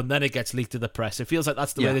gets done, then it gets leaked to the press. It feels like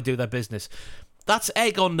that's the way they do their business. That's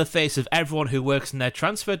egg on the face of everyone who works in their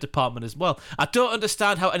transfer department as well. I don't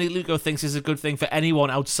understand how any Lugo thinks is a good thing for anyone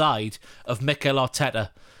outside of Mikel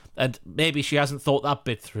Arteta, and maybe she hasn't thought that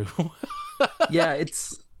bit through. Yeah,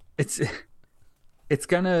 it's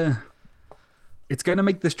gonna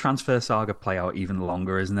make this transfer saga play out even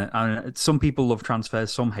longer, isn't it? I mean, some people love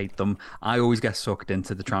transfers, some hate them. I always get sucked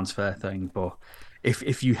into the transfer thing, but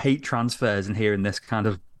if you hate transfers and hearing this kind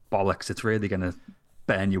of bollocks, it's really gonna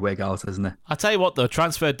burn your wig out, isn't it? I'll tell you what, though,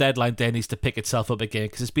 transfer deadline day needs to pick itself up again,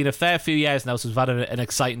 because it's been a fair few years now since we've had an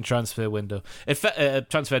exciting transfer window.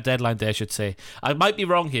 Transfer deadline day, I should say. I might be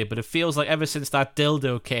wrong here, but it feels like ever since that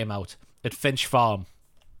dildo came out at Finch Farm,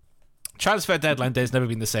 transfer deadline day has never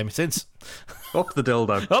been the same since. Up the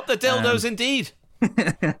dildo. Up the dildos, indeed.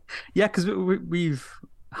 Yeah, because we've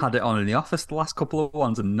had it on in the office the last couple of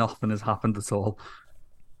ones and nothing has happened at all.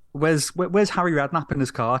 Where's Harry Redknapp in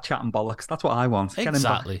his car chatting bollocks? That's what I want.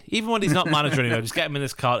 Exactly. Even when he's not manager anymore, just get him in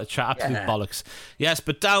his car to chat absolute bollocks. Yes,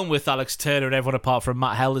 but down with Alex Turner and everyone apart from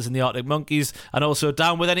Matt Helders and the Arctic Monkeys, and also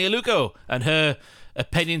down with Eni Aluko and her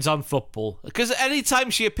opinions on football. Because any time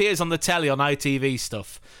she appears on the telly on ITV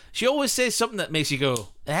stuff, she always says something that makes you go,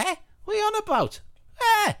 what are you on about?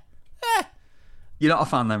 You're not a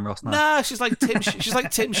fan then, Ross? No. Nah, she's like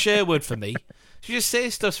Tim Sherwood for me. She just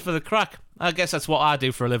says stuff for the crack. I guess that's what I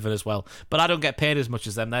do for a living as well. But I don't get paid as much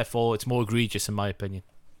as them, therefore it's more egregious in my opinion.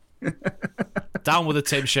 Down with the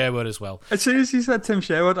Tim Sherwood as well. As soon as you said Tim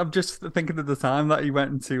Sherwood, I'm just thinking of the time that he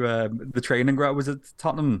went into the training ground. Was it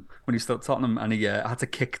Tottenham, when he was still at Tottenham, and he had to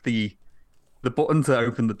kick the button to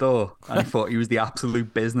open the door, and he thought he was the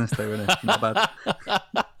absolute business doing it. Not bad.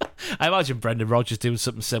 I imagine Brendan Rodgers doing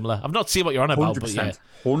something similar. I've not seen what you're on about, but yeah.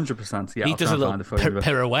 100%. Yeah, he does a little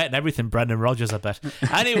pirouette and everything, Brendan Rodgers, I bet.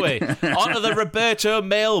 Anyway, on to the Roberto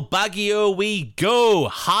Mail Baggio we go.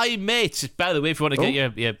 Hi, mate. By the way, if you want to get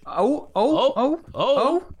your...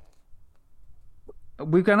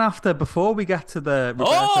 We're going to have to, before we get to the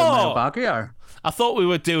Roberto Mail Baggio... I thought we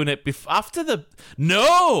were doing it after the...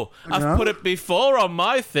 No! I've put it before on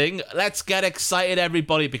my thing. Let's get excited,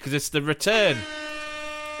 everybody, because it's the return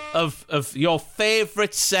of your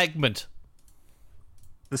favourite segment.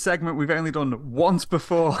 The segment we've only done once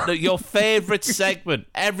before. No, your favourite segment.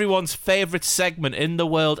 Everyone's favourite segment in the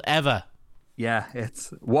world ever. Yeah,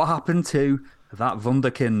 it's what happened to that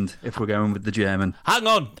Wunderkind, if we're going with the German. Hang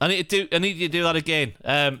on. I need you to do that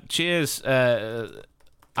again. Cheers.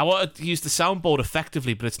 I wanted to use the soundboard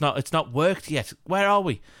effectively, but it's not worked yet. Where are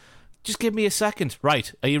we? Just give me a second.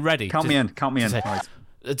 Right, are you ready? Count me in. Right.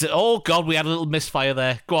 Oh, God, we had a little misfire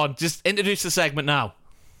there. Go on, just introduce the segment now.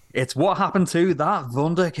 It's what happened to that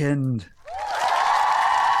Wunderkind.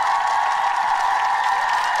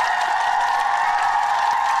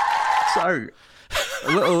 So,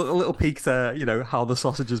 a little peek to how the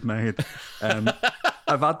sausage is made.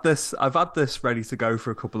 I've had this ready to go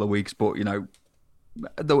for a couple of weeks, but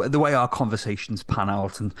the way our conversations pan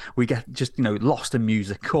out and we get just lost in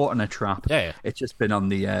music, caught in a trap. Yeah. It's just been on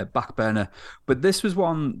the back burner. But this was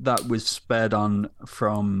one that was spurred on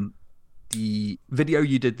from the video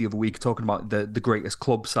you did the other week talking about the greatest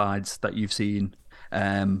club sides that you've seen.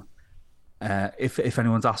 If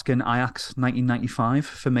anyone's asking, Ajax 1995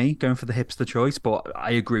 for me, going for the hipster choice. But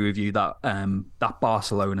I agree with you that that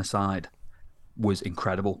Barcelona side was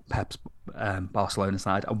incredible. Pep's Barcelona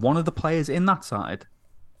side, and one of the players in that side,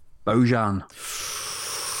 Bojan.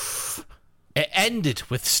 It ended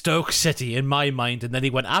with Stoke City in my mind, and then he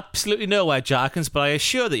went absolutely nowhere, Jarkins. But I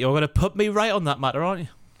assure that you're going to put me right on that matter, aren't you?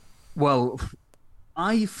 Well,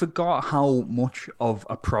 I forgot how much of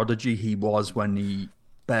a prodigy he was when he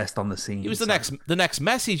burst on the scene. He was the next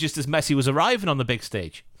Messi, just as Messi was arriving on the big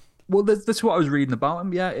stage. Well, that's what I was reading about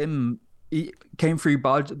him. Yeah, he came through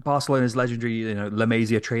Barcelona's legendary, La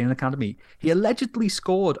Masia training academy. He allegedly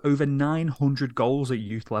scored over 900 goals at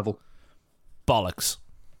youth level. Bollocks.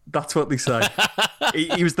 That's what they say.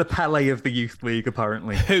 he was the Pele of the youth league,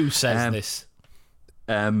 apparently. Who says this?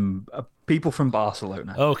 People from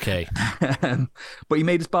Barcelona. Okay. But he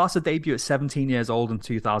made his Barca debut at 17 years old in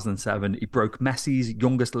 2007. He broke Messi's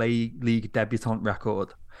youngest league debutant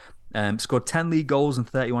record. Scored 10 league goals and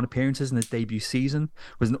 31 appearances in his debut season.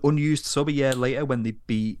 Was an unused sub a year later when they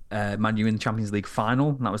beat Man U in the Champions League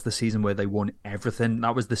final. And that was the season where they won everything.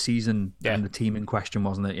 That was the season and the team in question,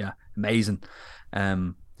 wasn't it? Yeah, amazing.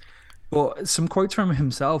 But some quotes from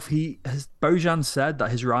himself. Bojan said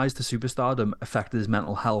that his rise to superstardom affected his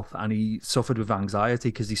mental health, and he suffered with anxiety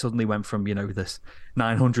because he suddenly went from this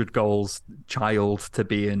 900 goals child to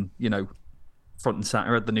being front and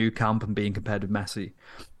center at the new camp and being compared with Messi.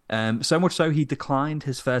 So much so he declined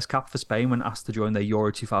his first cap for Spain when asked to join their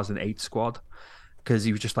Euro 2008 squad because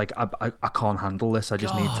he was just like, I can't handle this. I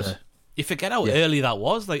just need to. You forget how early that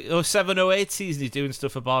was. Like 07, 08 season, he's doing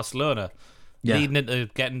stuff for Barcelona, leading into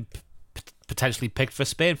getting potentially picked for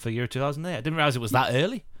Spain for Euro 2008. I didn't realize it was that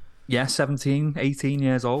early. Yeah, 17, 18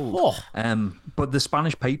 years old. Oh. But the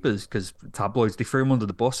Spanish papers, because tabloids, they threw him under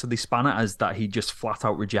the bus, so they span it as that he just flat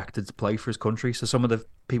out rejected to play for his country. So some of the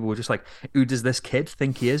people were just like, who does this kid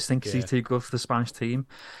think he is? Thinks he's too good for the Spanish team.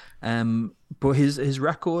 But his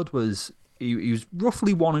record was, he was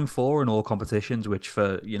roughly 1-4 in all competitions, which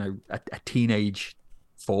for, a teenage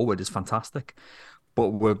forward is fantastic.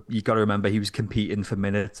 But you got to remember he was competing for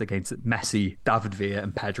minutes against Messi, David Villa,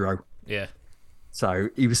 and Pedro. Yeah. So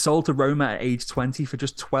he was sold to Roma at age 20 for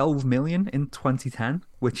just 12 million in 2010,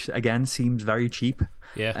 which again seems very cheap.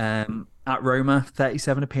 Yeah. At Roma,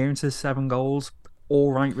 37 appearances, 7 goals,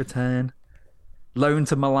 all right return. Loaned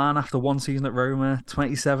to Milan after one season at Roma,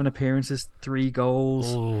 27 appearances, 3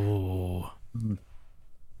 goals. Oh.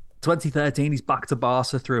 2013, he's back to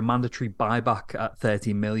Barca through a mandatory buyback at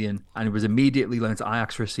 13 million, and he was immediately loaned to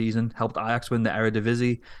Ajax for a season, helped Ajax win the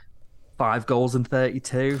Eredivisie, 5 goals in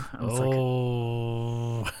 32.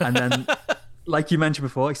 And then, like you mentioned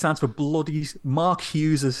before, he stands for bloody Mark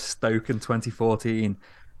Hughes' Stoke in 2014.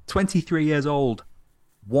 23 years old,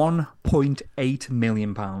 £1.8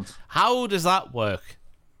 million. How does that work?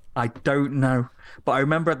 I don't know, but I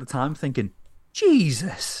remember at the time thinking,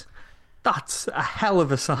 Jesus, that's a hell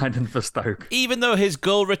of a signing for Stoke. Even though his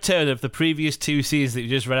goal return of the previous 2 seasons that you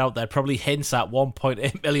just read out there probably hints at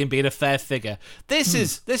 1.8 million being a fair figure. This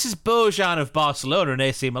is Bojan of Barcelona and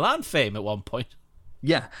AC Milan fame at one point.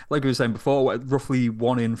 Yeah, like we were saying before, roughly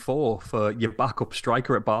 1-4 for your backup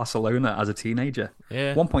striker at Barcelona as a teenager.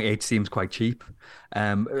 Yeah. 1.8 seems quite cheap.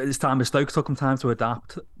 This time at Stoke took him time to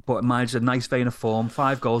adapt, but managed a nice vein of form.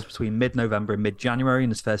 5 goals between mid-November and mid-January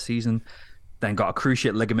in his first season. Then got a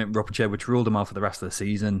cruciate ligament rupture, which ruled him out for the rest of the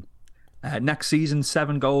season. Next season,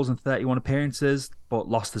 7 goals and 31 appearances, but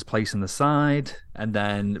lost his place in the side. And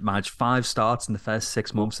then managed 5 starts in the first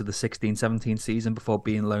 6 months of the 16-17 season before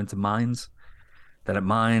being loaned to Mainz. Then at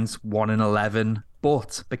Mainz, 1-11,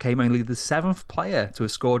 but became only the seventh player to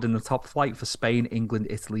have scored in the top flight for Spain, England,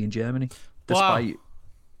 Italy, and Germany, Wow. despite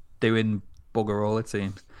doing bugger all, it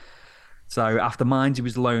seems. So after Mainz, he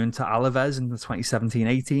was loaned to Alaves in the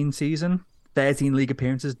 2017-18 season. 13 league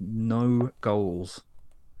appearances, no goals.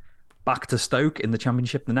 Back to Stoke in the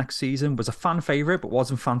Championship the next season, was a fan favourite, but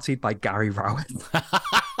wasn't fancied by Gary Rowett.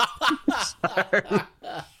 So,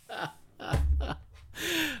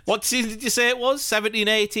 What season did you say it was?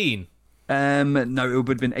 17-18? no, it would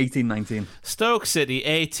have been 18-19. Stoke City,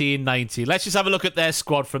 18-19. Let's just have a look at their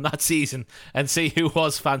squad from that season and see who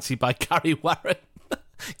was fancied by Gary Rowett.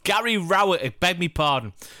 Gary Rowett, beg me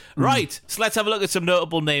pardon. Right, so let's have a look at some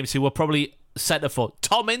notable names who were probably centre for.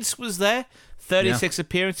 Tom Ince was there, 36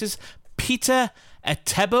 appearances. Peter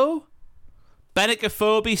Etebo, Bennett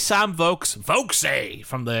Gafobi, Sam Vokesy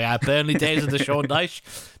from the Burnley days of the Sean Dyche.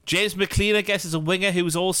 James McLean, I guess, is a winger who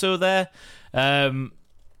was also there. Mame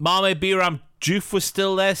Biram Diouf was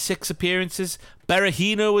still there, 6 appearances.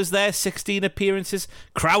 Berahino was there, 16 appearances.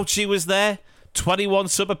 Crouchy was there, 21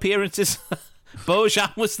 sub-appearances.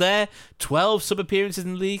 Bojan was there, 12 sub-appearances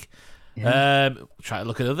in the league. Try to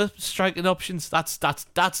look at other striking options. That's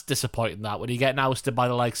disappointing, that, when you get ousted by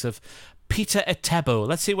the likes of Peter Etebo.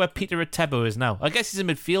 Let's see where Peter Etebo is now. I guess he's a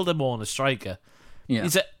midfielder more than a striker. Yeah.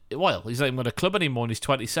 He's not even got a club anymore, and he's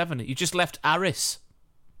 27. He just left Aris.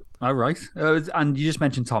 All right. And you just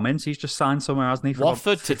mentioned Tom Ince. He's just signed somewhere, hasn't he? For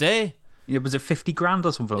Watford today. Was it 50 grand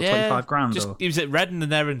or something? Or 25 grand? He was at Reading,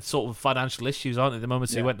 and they're in sort of financial issues, aren't they, at the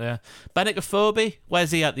moment, so he went there. Bennett Gafobi,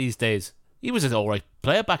 where's he at these days? He was an alright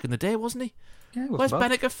player back in the day, wasn't he? Yeah, where's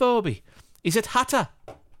Bennett Gafobi? He's at Hatta.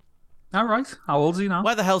 All right. How old is he now?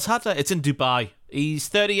 Where the hell's Hatta? It's in Dubai. He's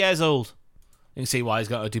 30 years old. You can see why he's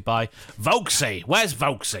got to Dubai. Vokesy. Where's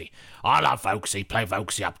Vokesy? I love Vokesy. Play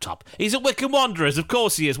Vokesy up top. He's at Wycombe Wanderers. Of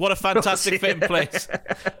course he is. What a fantastic fitting place.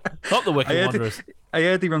 Not the Wycombe Wanderers. I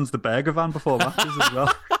heard he runs the burger van before matches as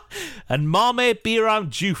well. And Mame Biram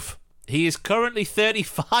Diouf. He is currently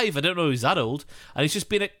 35. I don't know who's that old. And he's just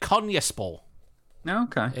been at Konyaspor.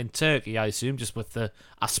 Okay. In Turkey, I assume, just with the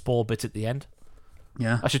Aspor bit at the end.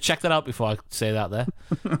 Yeah. I should check that out before I say that there.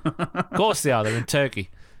 Of course they are. They're in Turkey.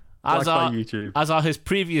 As are his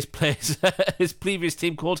previous players, his previous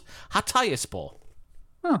team called Hatayspor.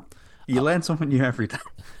 Oh, you learn something new every day.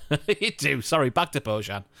 You do. Sorry, back to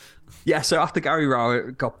Bojan. Yeah, so after Gary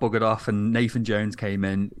Rowett got buggered off and Nathan Jones came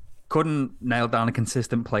in, couldn't nail down a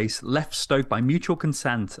consistent place, left Stoke by mutual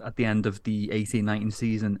consent at the end of the 18-19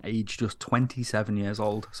 season, aged just 27 years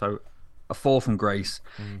old. So a fall from grace.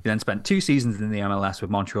 He then spent 2 seasons in the MLS with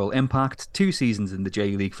Montreal Impact, 2 seasons in the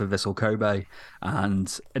J League for Vissel Kobe,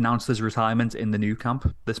 and announced his retirement in the new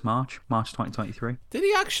camp this March 2023. Did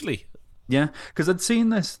he actually? Yeah, because I'd seen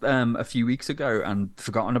this a few weeks ago and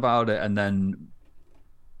forgotten about it, and then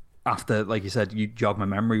after, like you said, you jogged my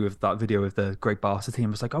memory with that video of the Great Barca team.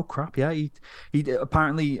 I was like, oh crap, yeah. He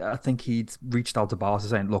apparently, I think he'd reached out to Barca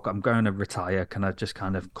saying, look, I'm going to retire. Can I just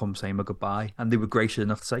kind of come say my goodbye? And they were gracious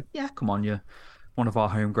enough to say, yeah, come on, you're one of our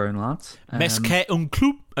homegrown lads. Mesque un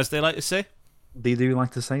club, as they like to say. They do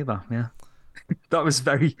like to say that, yeah. That was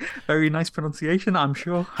very, very nice pronunciation, I'm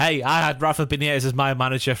sure. Hey, I had Rafa Benitez as my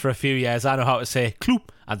manager for a few years. I know how to say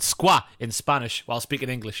club and squat in Spanish while speaking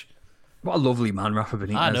English. What a lovely man Rafa Benitez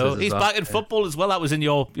is. I know. He's back in football as well. That was in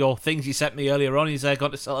your things you sent me earlier on. He's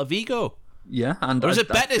gone to Celta Vigo. Yeah. Or is it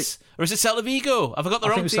Betis? Or is it Celta Vigo? I forgot the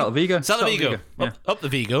wrong team. Celta Vigo. Celta Vigo. Yeah. Up the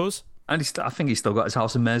Vigos. And I think he's still got his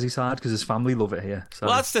house in Merseyside because his family love it here. So.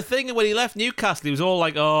 Well, that's the thing. When he left Newcastle, he was all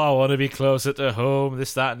like, "Oh, I want to be closer to home."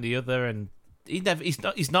 This, that, and the other. And he's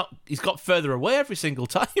not. He's got further away every single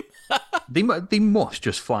time. They must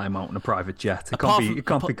just fly him out in a private jet. It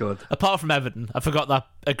can't be good. Apart from Everton, I forgot that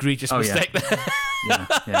egregious mistake there.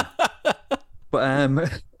 Yeah.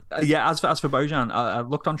 But yeah, as for Bojan, I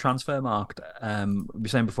looked on Transfermarkt. We were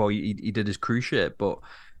saying before he did his cruise ship, but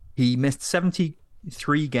he missed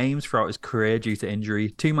 73 games throughout his career due to injury.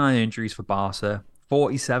 2 minor injuries for Barca,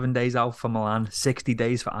 47 days out for Milan, 60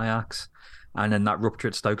 days for Ajax, and then that rupture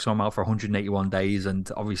at Stoke saw him out for 181 days. And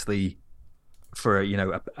obviously, for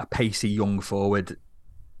a pacey young forward,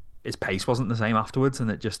 his pace wasn't the same afterwards, and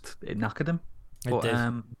it knackered him. But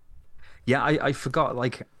yeah, I forgot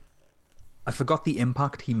the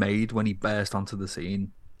impact he made when he burst onto the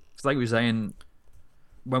scene. It's like we were saying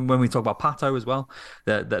when we talk about Pato as well,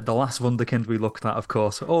 the last wunderkind we looked at, of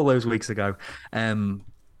course, all those weeks ago.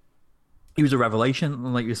 He was a revelation,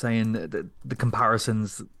 and like you were saying, the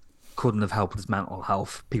comparisons couldn't have helped his mental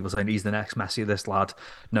health. People saying he's the next Messi, this lad,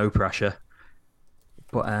 no pressure.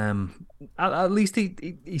 But at least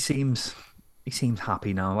he seems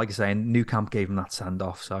happy now. Like I say, New Camp gave him that send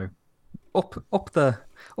off, so Up the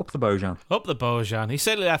Bojan. Up the Bojan. He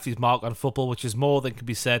certainly left his mark on football, which is more than can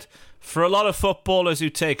be said for a lot of footballers who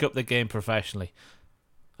take up the game professionally.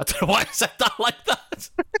 I don't know why I said that like that.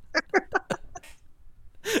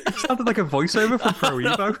 It sounded like a voiceover from Pro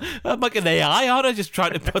Evo. I'm like an AI, aren't I? Just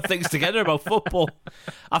trying to put things together about football.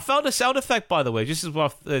 I found a sound effect, by the way, just as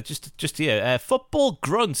well, just here. Football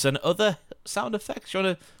grunts and other sound effects. You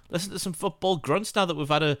want to listen to some football grunts now that we've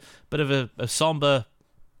had a bit of a somber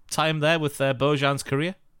time there with Bojan's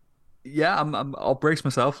career? Yeah, I'll brace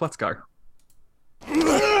myself. Let's go.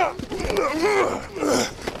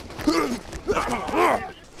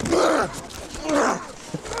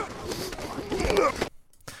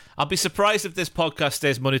 I'll be surprised if this podcast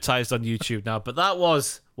stays monetized on YouTube now, but that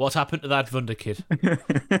was what happened to that Wunderkid.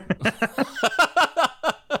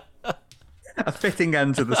 A fitting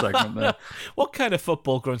end to the segment there. What kind of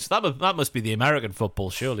football grunts? That must be the American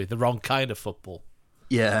football, surely. The wrong kind of football.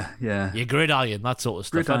 Yeah. Your gridiron, that sort of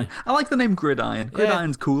stuff. Gridiron. I like the name gridiron.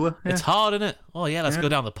 Gridiron's cooler. Yeah. It's hard, isn't it? Oh, yeah, let's go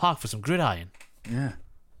down the park for some gridiron. Yeah.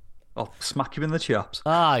 I'll smack you in the chops.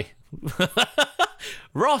 Aye.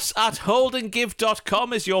 Ross at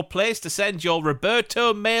holdandgive.com is your place to send your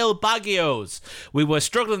Roberto mail baggios. We were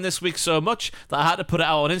struggling this week so much that I had to put it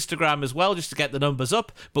out on Instagram as well just to get the numbers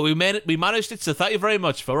up, but we managed it, so thank you very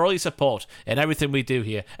much for all your support in everything we do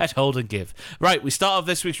here at Hold and Give. Right, we start off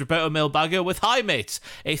this week's Roberto mail baggio with hi mates,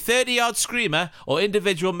 a 30-yard screamer or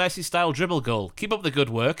individual Messi style dribble goal. Keep up the good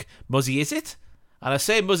work. Muzzy, is it? And I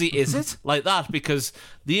say Muzzy, is it? Like that because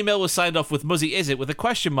the email was signed off with Muzzy, is it? With a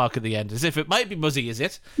question mark at the end, as if it might be Muzzy, is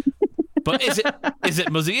it? But is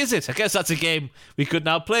it Muzzy, is it? I guess that's a game we could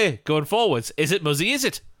now play going forwards. Is it Muzzy, is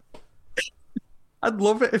it? I'd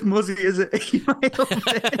love it if Muzzy, is it? The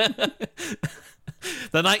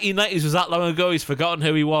 1990s was that long ago, he's forgotten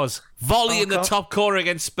who he was. Volley in the top corner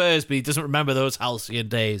against Spurs, but he doesn't remember those halcyon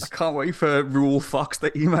days. I can't wait for Rule Fox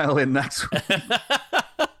to email in next week.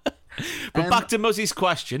 But back to Muzzy's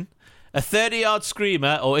question. A 30-yard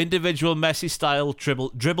screamer or individual Messi-style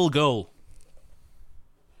dribble goal?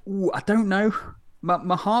 Ooh, I don't know.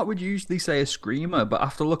 My heart would usually say a screamer, but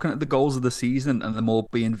after looking at the goals of the season and them all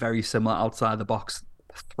being very similar outside the box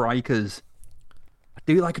strikers, I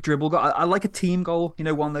do like a dribble goal. I like a team goal,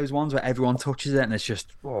 one of those ones where everyone touches it and it's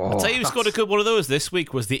just... I'll tell you who scored a good one of those this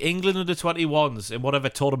week was the England under-21s in whatever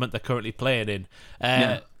tournament they're currently playing in.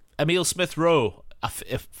 Emile Smith-Rowe. I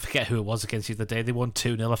forget who it was against you the day. They won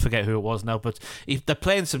 2-0. I forget who it was now. But they're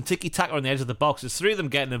playing some tiki-taka on the edge of the box. There's three of them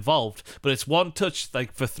getting involved, but it's one touch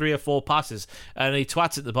like for 3 or 4 passes, and he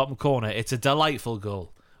twats at the bottom corner. It's a delightful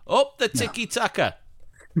goal. Up the tiki-taka.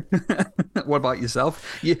 What about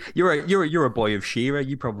yourself? You're a boy of Shearer.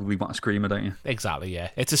 You probably want a screamer, don't you? Exactly,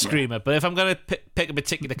 yeah. It's a screamer. But if I'm going to pick a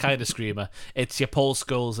particular kind of screamer, it's your Paul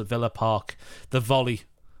Scholes at Villa Park, the volley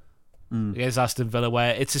against Aston Villa,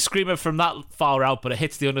 where it's a screamer from that far out, but it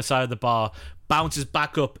hits the underside of the bar, bounces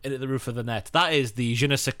back up into the roof of the net. That is the je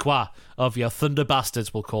ne sais quoi of your Thunder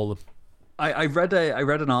Bastards, we'll call them. I read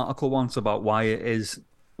an article once about why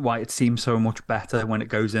it seems so much better when it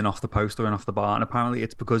goes in off the post or in off the bar, and apparently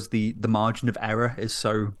it's because the margin of error is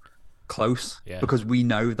so close. Yeah. Because we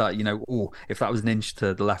know that if that was an inch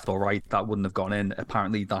to the left or right, that wouldn't have gone in.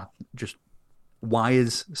 Apparently that just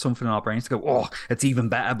wires something in our brains to go, it's even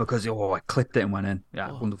better because I clipped it and went in.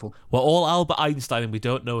 Yeah, wonderful. We're all Albert Einstein and we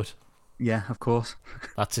don't know it. Yeah, of course.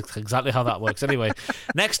 That's exactly how that works. Anyway,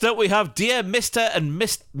 next up we have Dear Mr. and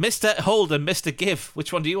Mr. Hold and Mr. Give.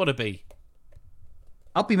 Which one do you want to be?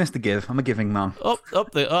 I'll be Mr. Give. I'm a giving man.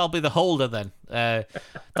 I'll be the holder then.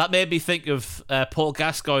 That made me think of Paul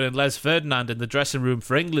Gascoigne and Les Ferdinand in the dressing room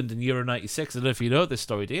for England in Euro 96. I don't know if you know this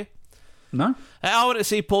story, do you? No. I wanted to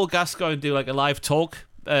see Paul Gascoigne do like a live talk,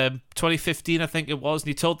 2015 I think it was, and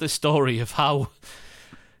he told this story of how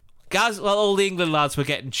all the England lads were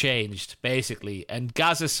getting changed, basically, and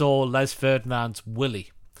Gazza saw Les Ferdinand's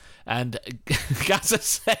willy, and Gazza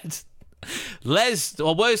said, Les,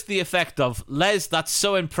 or where's the effect of, Les, that's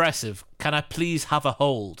so impressive, can I please have a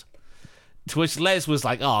hold? To which Les was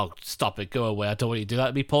like, oh, stop it, go away, I don't want you to do that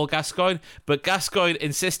to me, Paul Gascoigne. But Gascoigne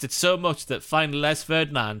insisted so much that finally Les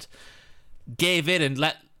Ferdinand gave in and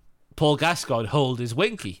let Paul Gascoigne hold his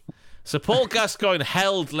winky. So Paul Gascoigne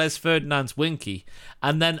held Les Ferdinand's winky,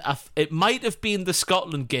 and then it might have been the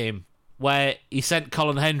Scotland game where he sent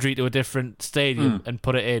Colin Hendry to a different stadium and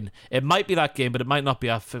put it in. It might be that game, but it might not be.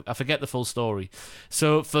 I forget the full story.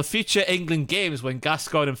 So for future England games, when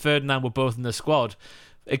Gascoigne and Ferdinand were both in the squad,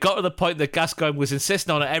 it got to the point that Gascoigne was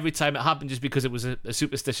insisting on it every time it happened, just because it was a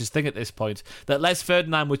superstitious thing at this point, that Les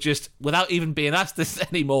Ferdinand would just, without even being asked this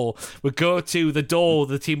anymore, would go to the door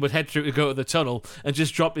the team would head through to go to the tunnel and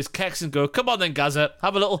just drop his kecks and go, come on then, Gazza,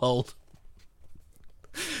 have a little hold.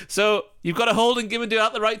 So you've got to hold and give and do it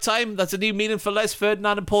at the right time. That's a new meaning for Les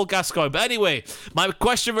Ferdinand and Paul Gascoigne. But anyway, my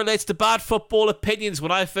question relates to bad football opinions.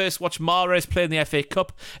 When I first watched Mahrez play in the FA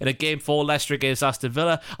Cup in a game for Leicester against Aston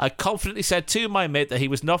Villa, I confidently said to my mate that he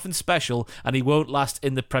was nothing special and he won't last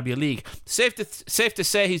in the Premier League. Safe to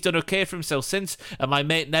say he's done okay for himself since, and my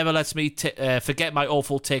mate never lets me forget my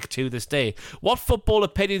awful take to this day. What football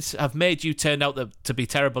opinions have made you turn out to be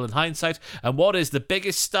terrible in hindsight, and what is the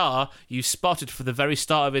biggest star you spotted for the very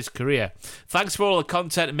start of his career? Thanks for all the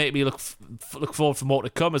content and make me look forward for more to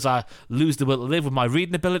come as I lose the will to live with my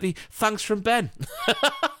reading ability. Thanks from Ben.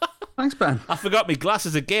 Thanks, Ben. I forgot my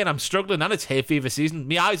glasses again. I'm struggling, and it's hay fever season.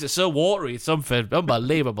 My eyes are so watery. It's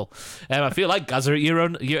unbelievable. I feel like Gaza at Euro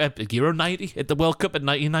 90 at the World Cup in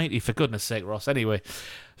 1990. For goodness sake, Ross. Anyway,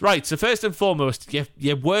 right. So first and foremost,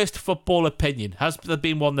 your worst football opinion. Has there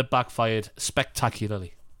been one that backfired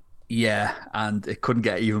spectacularly? Yeah, and it couldn't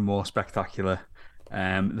get even more spectacular.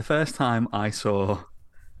 The first time I saw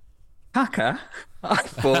Kaka, I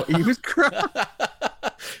thought he was crap.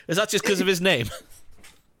 Is that just because of his name?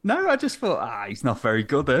 No, I just thought, he's not very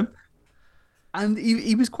good, him. And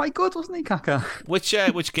he was quite good, wasn't he, Kaka? Which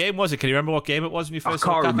game was it? Can you remember what game it was when you first saw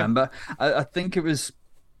Kaka? I can't remember. I think it was...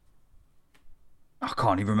 I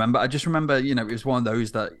can't even remember. I just remember, it was one of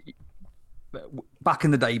those that... Back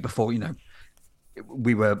in the day before,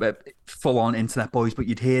 we were full-on internet boys, but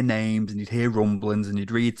you'd hear names and you'd hear rumblings and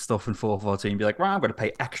you'd read stuff in 414 and be like, well, I'm going to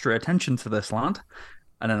pay extra attention to this lad.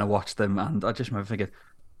 And then I watched them and I just remember thinking,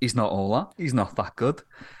 he's not all that. He's not that good.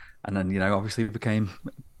 And then, obviously became,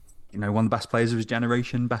 one of the best players of his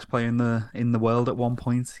generation, best player in the world at one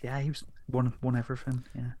point. Yeah, he was won everything.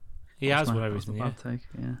 Yeah. He has won everything, yeah.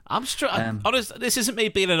 Yeah. I'm struggling. Honest, this isn't me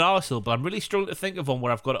being an arsehole, but I'm really struggling to think of one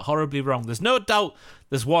where I've got it horribly wrong. There's no doubt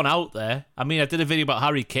there's one out there. I mean, I did a video about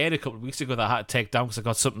Harry Kane a couple of weeks ago that I had to take down because I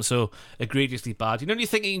got something so egregiously bad. When you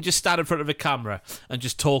think you can just stand in front of a camera and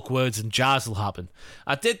just talk words and jazz will happen?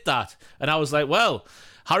 I did that, and I was like, well,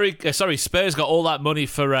 Spurs got all that money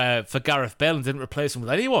for Gareth Bale and didn't replace him with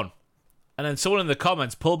anyone. And then someone in the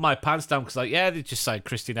comments pulled my pants down because, they just signed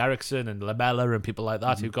Christian Eriksen and Lamella and people like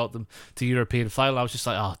that who got them to European final. I was just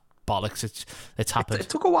like, oh, bollocks, it's happened. It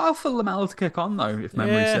took a while for Lamella to kick on, though, if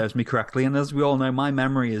memory serves me correctly. And as we all know, my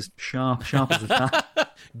memory is sharp as a tack.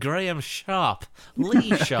 Graham Sharp.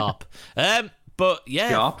 Lee Sharp. But, yeah.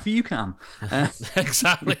 Sharp, you can.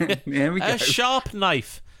 Exactly. Here we go. A sharp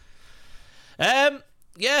knife.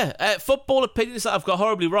 Football opinions that I've got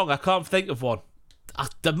horribly wrong. I can't think of one.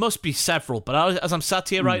 There must be several, but as I'm sat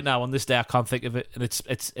here right now on this day, I can't think of it, and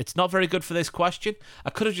it's not very good for this question. I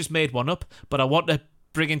could have just made one up, but I want to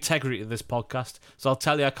bring integrity to this podcast, so I'll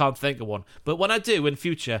tell you I can't think of one. But when I do in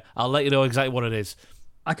future, I'll let you know exactly what it is.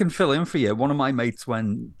 I can fill in for you. One of my mates,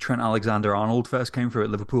 when Trent Alexander-Arnold first came through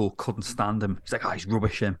at Liverpool, couldn't stand him. He's like, he's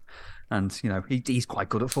rubbish, him. And, he's quite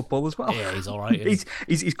good at football as well. Yeah, he's all right.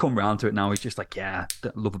 He's come round to it now. He's just like,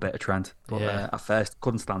 love a bit of Trent. But at first,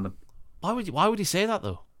 couldn't stand him. Why would he say that,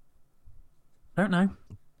 though? I don't know.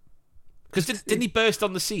 Because didn't he burst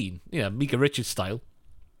on the scene, Mika Richards style?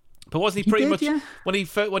 But wasn't he pretty much... Yeah. When he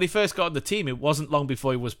first got on the team, it wasn't long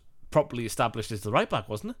before he was properly established as the right back,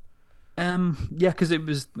 wasn't it? Because it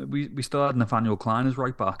was we still had Nathaniel Klein as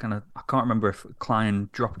right back, and I can't remember if Klein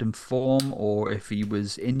dropped in form or if he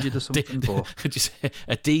was injured or something. Could you say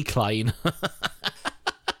a decline?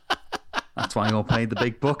 That's why you're paid the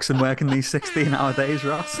big bucks and working these 16-hour days,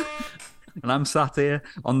 Ross. And I'm sat here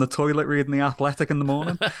on the toilet reading The Athletic in the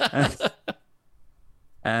morning.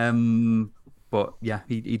 But yeah,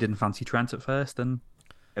 he didn't fancy Trent at first, and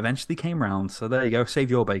eventually came round. So there you go. Save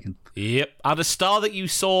your bacon. Yep. And a star that you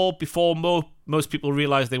saw before most people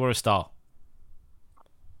realised they were a star?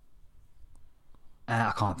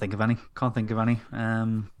 I can't think of any.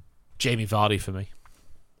 Jamie Vardy for me.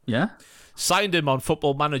 Yeah? Signed him on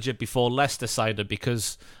Football Manager before Leicester signed him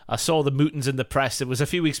because I saw the mootings in the press. It was a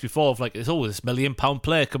few weeks before of like, this £1 million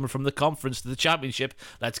player coming from the conference to the championship.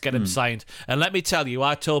 Let's get him signed. And let me tell you,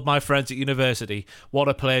 I told my friends at university what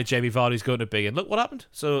a player Jamie Vardy's going to be. And look what happened.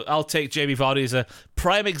 So I'll take Jamie Vardy as a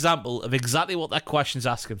prime example of exactly what that question's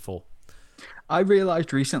asking for. I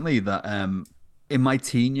realised recently that in my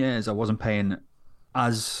teen years, I wasn't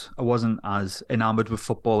as enamoured with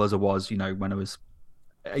football as I was, when I was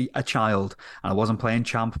a child, and I wasn't playing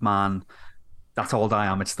Champ Man. That's all I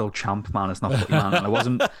am. It's still Champ Man. It's not Footy Man. And I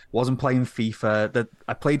wasn't playing FIFA.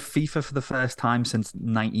 I played FIFA for the first time since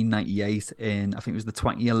 1998 in, I think it was the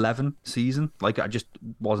 2011 season. Like, I just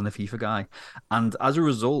wasn't a FIFA guy, and as a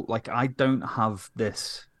result, like, I don't have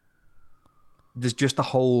this. There's just a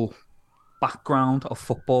whole background of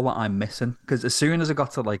football that I'm missing, because as soon as I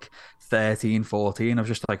got to like 13, 14, I was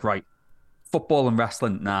just like, right, football and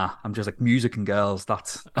wrestling, nah. I'm just like music and girls.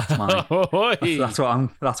 That's my that's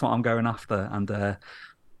what I'm going after. And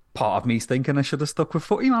part of me's thinking I should have stuck with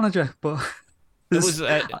Footy Manager, but It was.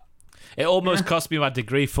 It almost cost me my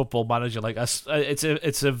degree, football manager. Like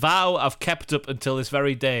it's a vow I've kept up until this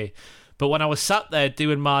very day. But when I was sat there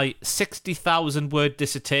doing my 60,000 word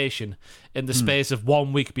dissertation in the space of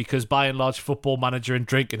 1 week, because by and large football manager and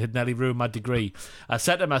drinking had nearly ruined my degree, I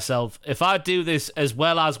said to myself, if I do this as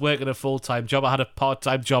well as working a full-time job, I had a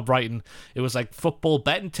part-time job writing, it was like football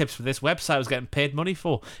betting tips for this website I was getting paid money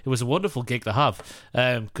for. It was a wonderful gig to have,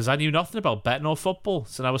 because I knew nothing about betting or football,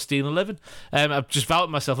 so I was stealing a living. I've just vowed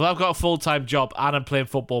to myself, if I've got a full-time job and I'm playing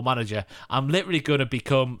football manager, I'm literally going to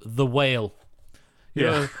become the whale. You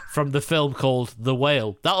know, from the film called The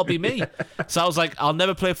Whale. That'll be me. So I was like, I'll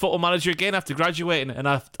never play Football Manager again after graduating, and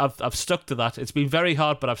I've stuck to that. It's been very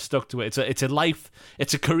hard, but I've stuck to it.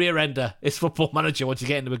 It's a career ender. It's Football Manager once you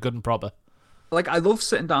get into a good and proper. Like, I love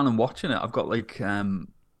sitting down and watching it. I've got like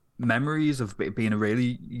memories of being a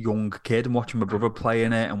really young kid and watching my brother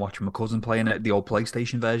playing it and watching my cousin playing it, the old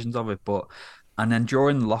PlayStation versions of it. And then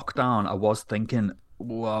during lockdown, I was thinking,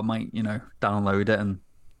 well, I might, download it and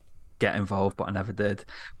get involved, but I never did.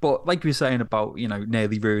 But like you were saying about,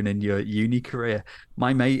 nearly ruining your uni career,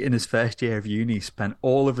 my mate in his first year of uni spent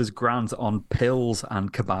all of his grant on pills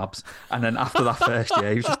and kebabs. And then after that first year,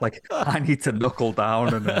 he was just like, I need to knuckle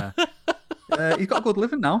down. And he's got a good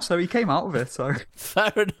living now, so he came out of it. So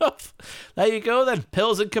fair enough. There you go then.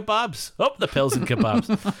 Pills and kebabs. Up the pills and kebabs.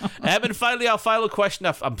 And finally, our final question.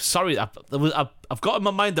 I'm sorry, I've got in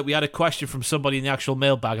my mind that we had a question from somebody in the actual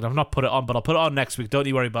mailbag, and I've not put it on, but I'll put it on next week. Don't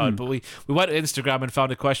you worry about it. But we went to Instagram and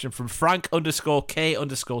found a question from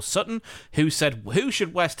Frank_K_Sutton, who said, who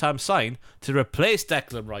should West Ham sign to replace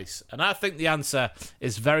Declan Rice? And I think the answer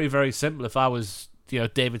is very, very simple. If I was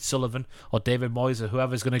David Sullivan or David Moyes or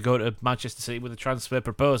whoever's going to go to Manchester City with a transfer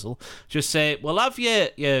proposal, just say, we'll have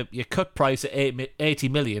your cut price at 80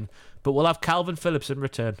 million, but we'll have Calvin Phillips in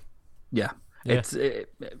return. Yeah. It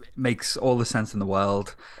makes all the sense in the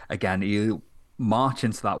world. Again, he'll march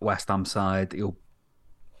into that West Ham side.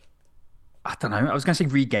 I don't know, I was going to say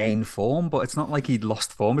regain form, but it's not like he'd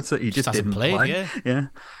lost form. It's that he just didn't play. Yeah.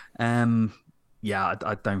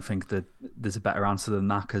 I don't think that there's a better answer than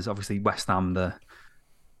that, because obviously West Ham,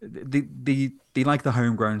 they like the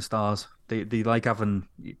homegrown stars. They like having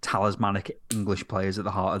talismanic English players at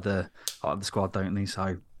the heart of the squad, don't they?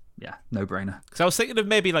 So yeah, no brainer. Because I was thinking of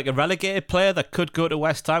maybe like a relegated player that could go to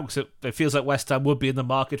West Ham, because it feels like West Ham would be in the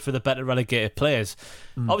market for the better relegated players.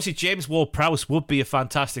 Obviously, James Ward-Prowse would be a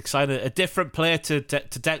fantastic sign, a different player to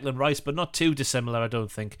Declan Rice, but not too dissimilar, I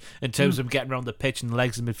don't think, in terms of getting around the pitch and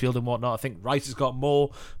legs in midfield and whatnot. I think Rice has got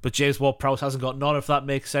more, but James Ward-Prowse hasn't got none, if that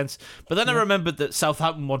makes sense. But then I remembered that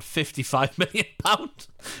Southampton won £55 million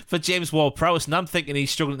for James Ward-Prowse, and I'm thinking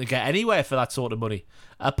he's struggling to get anywhere for that sort of money,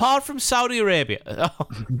 apart from Saudi Arabia.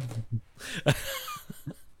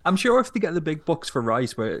 I'm sure if they get the big bucks for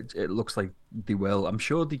Rice, where it looks like they will, I'm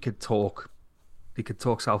sure they could talk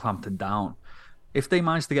Southampton down. If they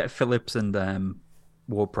manage to get Phillips and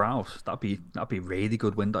Ward-Prowse, that'd be a really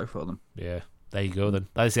good window for them. Yeah. There you go then.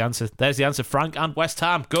 There's the answer. There's the answer, Frank. And West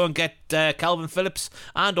Ham, go and get Calvin Phillips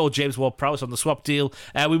or James Ward-Prowse on the swap deal.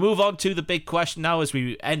 We move on to the big question now as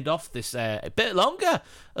we end off this a bit longer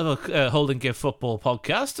of a Hold and Give football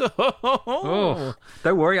podcast.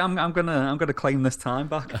 Don't worry, I'm gonna claim this time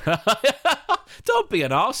back. Don't be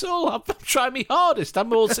an arsehole. I'm trying my hardest.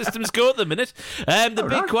 I'm all systems go at the minute. The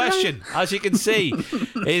big question, as you can see,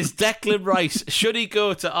 is Declan Rice. Should he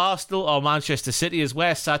go to Arsenal or Manchester City? As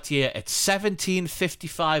we're sat here at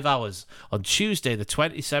 17:55 hours on Tuesday, the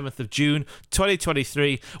 27th of June,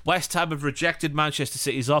 2023. West Ham have rejected Manchester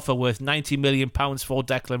City's offer worth £90 million for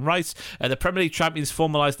Declan Rice. The Premier League champions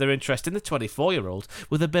formalised their interest in the 24-year-old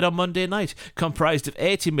with a bid on Monday night, comprised of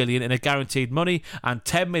 £80 million in a guaranteed money and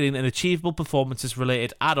 £10 million in achievable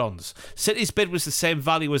performances-related add-ons. City's bid was the same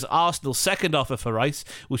value as Arsenal's second offer for Rice,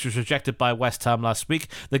 which was rejected by West Ham last week.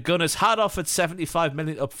 The Gunners had offered £75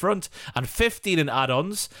 million up front and 15 in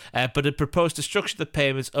add-ons, but had proposed to structure the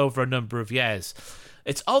payments over a number of years.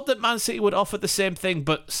 It's odd that Man City would offer the same thing,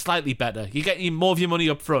 but slightly better. You get more of your money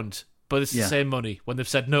up front, but it's the same money when they've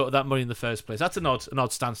said no to that money in the first place. That's an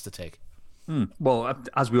odd stance to take. Well,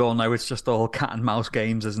 as we all know, it's just all cat and mouse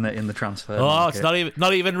games, isn't it, in the transfer market? It's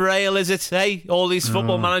not even real, is it? Hey, all these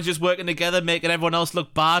football managers working together, making everyone else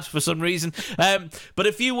look bad for some reason. But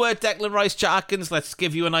if you were Declan Rice, Chat Atkins, let's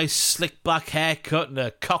give you a nice slick back haircut and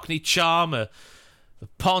a Cockney charm, a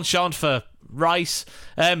penchant for Rice.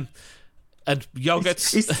 and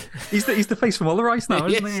yogurts. He's the face from all the rice now,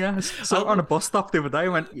 isn't he? Yeah. So on a bus stop the other day, I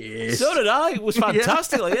went, yes. So did I. It was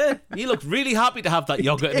fantastic. Yeah. He looked really happy to have that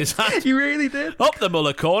yogurt in his hand. He really did. Up the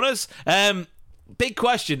Muller corners. Big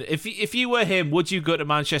question. If you were him, would you go to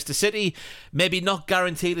Manchester City? Maybe not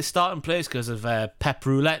guarantee the starting place because of Pep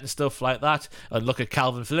Roulette and stuff like that. And look at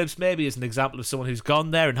Calvin Phillips maybe as an example of someone who's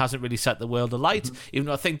gone there and hasn't really set the world alight. Even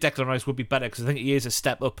though I think Declan Rice would be better because I think he is a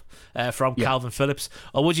step up from Calvin Phillips.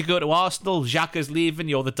 Or would you go to Arsenal? Xhaka's leaving.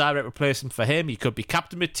 You're the direct replacement for him. You could be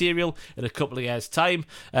captain material in a couple of years' time.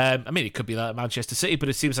 I mean, it could be that at Manchester City, but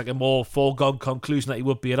it seems like a more foregone conclusion that he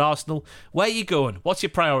would be at Arsenal. Where are you going? What's your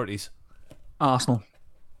priorities? Arsenal.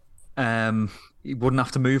 He wouldn't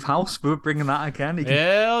have to move house. We're bringing that again. He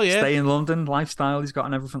can stay in London, lifestyle he's got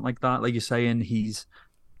and everything like that. Like you're saying, he's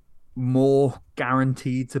more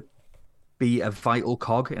guaranteed to be a vital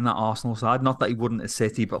cog in that Arsenal side. Not that he wouldn't at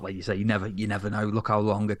City, but like you say, you never know. Look how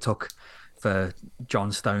long it took for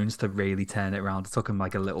John Stones to really turn it around. It took him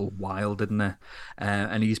like a little while, didn't it?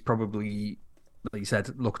 And he's probably, like you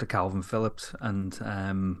said, looked at Calvin Phillips and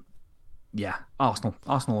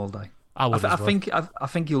Arsenal all day. I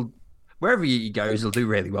think he'll, wherever he goes, he'll do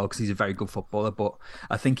really well because he's a very good footballer. But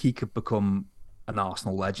I think he could become an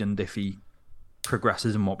Arsenal legend if he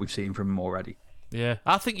progresses in what we've seen from him already. Yeah,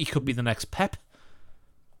 I think he could be the next Pep.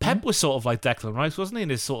 Pep was sort of like Declan Rice, wasn't he?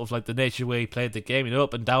 And it's sort of like the nature where he played the game,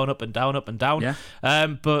 up and down, up and down, up and down. Yeah.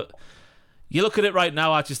 But you look at it right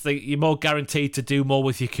now, I just think you're more guaranteed to do more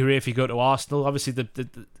with your career if you go to Arsenal. Obviously,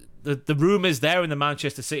 the room is there in the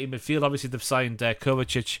Manchester City midfield. Obviously, they've signed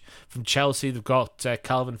Kovacic from Chelsea. They've got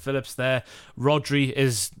Calvin Phillips there. Rodri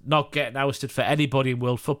is not getting ousted for anybody in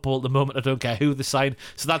world football at the moment. I don't care who they sign.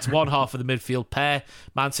 So that's one half of the midfield pair.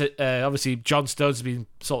 Obviously, John Stones has been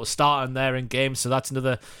sort of starting there in games, so that's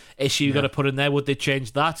another issue you've got to put in there. Would they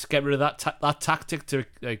change that? Get rid of that tactic to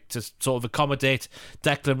sort of accommodate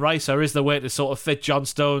Declan Rice? Or is there a way to sort of fit John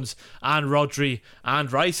Stones and Rodri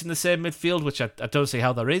and Rice in the same midfield, which I don't see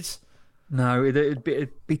how there is? No, it'd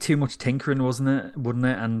be too much tinkering, wouldn't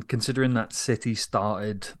it? And considering that City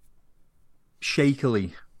started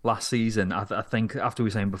shakily last season, I think after we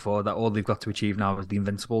were saying before that all they've got to achieve now is the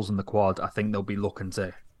Invincibles and the quad, I think they'll be looking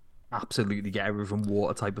to absolutely get everything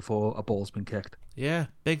watertight before a ball's been kicked. Yeah,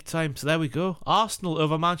 big time. So there we go. Arsenal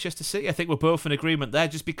over Manchester City. I think we're both in agreement there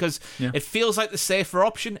just because it feels like the safer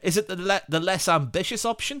option. Is it the less ambitious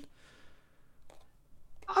option?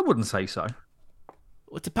 I wouldn't say so.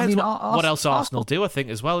 It depends what else Arsenal do, I think,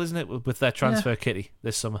 as well, isn't it, with their transfer kitty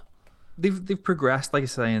this summer? They've progressed, like you're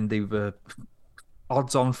saying. They were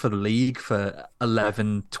odds on for the league for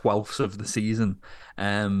 11/12 of the season.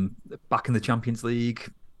 Back in the Champions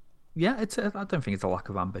League. Yeah, I don't think it's a lack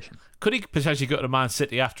of ambition. Could he potentially go to Man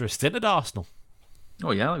City after a stint at Arsenal?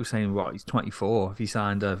 Oh, yeah, like we were saying, he's 24. If he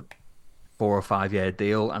signed a 4 or 5 year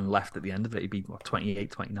deal and left at the end of it, he'd be,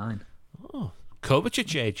 28, 29. Oh,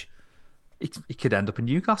 Kovacic age. He could end up in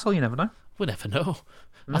Newcastle, you never know. We never know.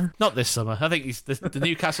 Not this summer. I think he's the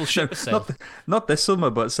Newcastle ship has sailed. Not this summer,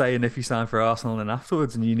 but saying if you sign for Arsenal and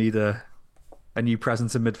afterwards and you need a new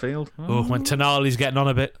presence in midfield. Oh, when Tonali's getting on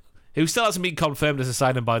a bit. Who still hasn't been confirmed as a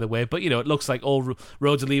signing, by the way. But, it looks like all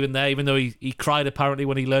roads are leaving there, even though he cried apparently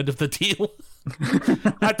when he learned of the deal.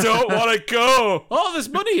 I don't want to go. Oh, there's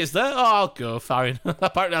money, is there? Oh, I'll go. Fine.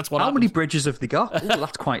 Apparently that's what How many bridges have they got? Ooh,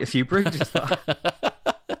 that's quite a few bridges.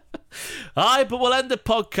 Aye, but we'll end the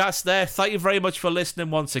podcast there. Thank you very much for listening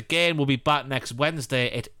once again. We'll be back next Wednesday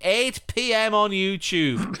at 8 p.m. on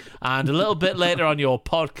YouTube and a little bit later on your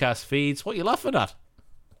podcast feeds. What are you laughing at?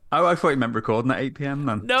 Oh, I thought you meant recording at 8 p.m.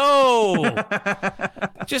 then. No!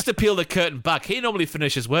 Just to peel the curtain back, he normally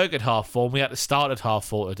finishes work at 4:30 and we had to start at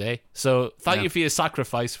 4:30 today. So thank you for your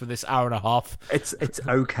sacrifice for this hour and a half. It's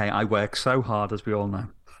okay. I work so hard, as we all know.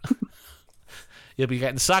 You'll be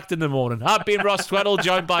getting sacked in the morning. I've been Ross Tweddle,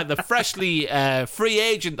 joined by the freshly free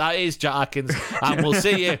agent that is Jack Atkins, and we'll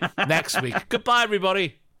see you next week. Goodbye,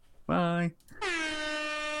 everybody. Bye.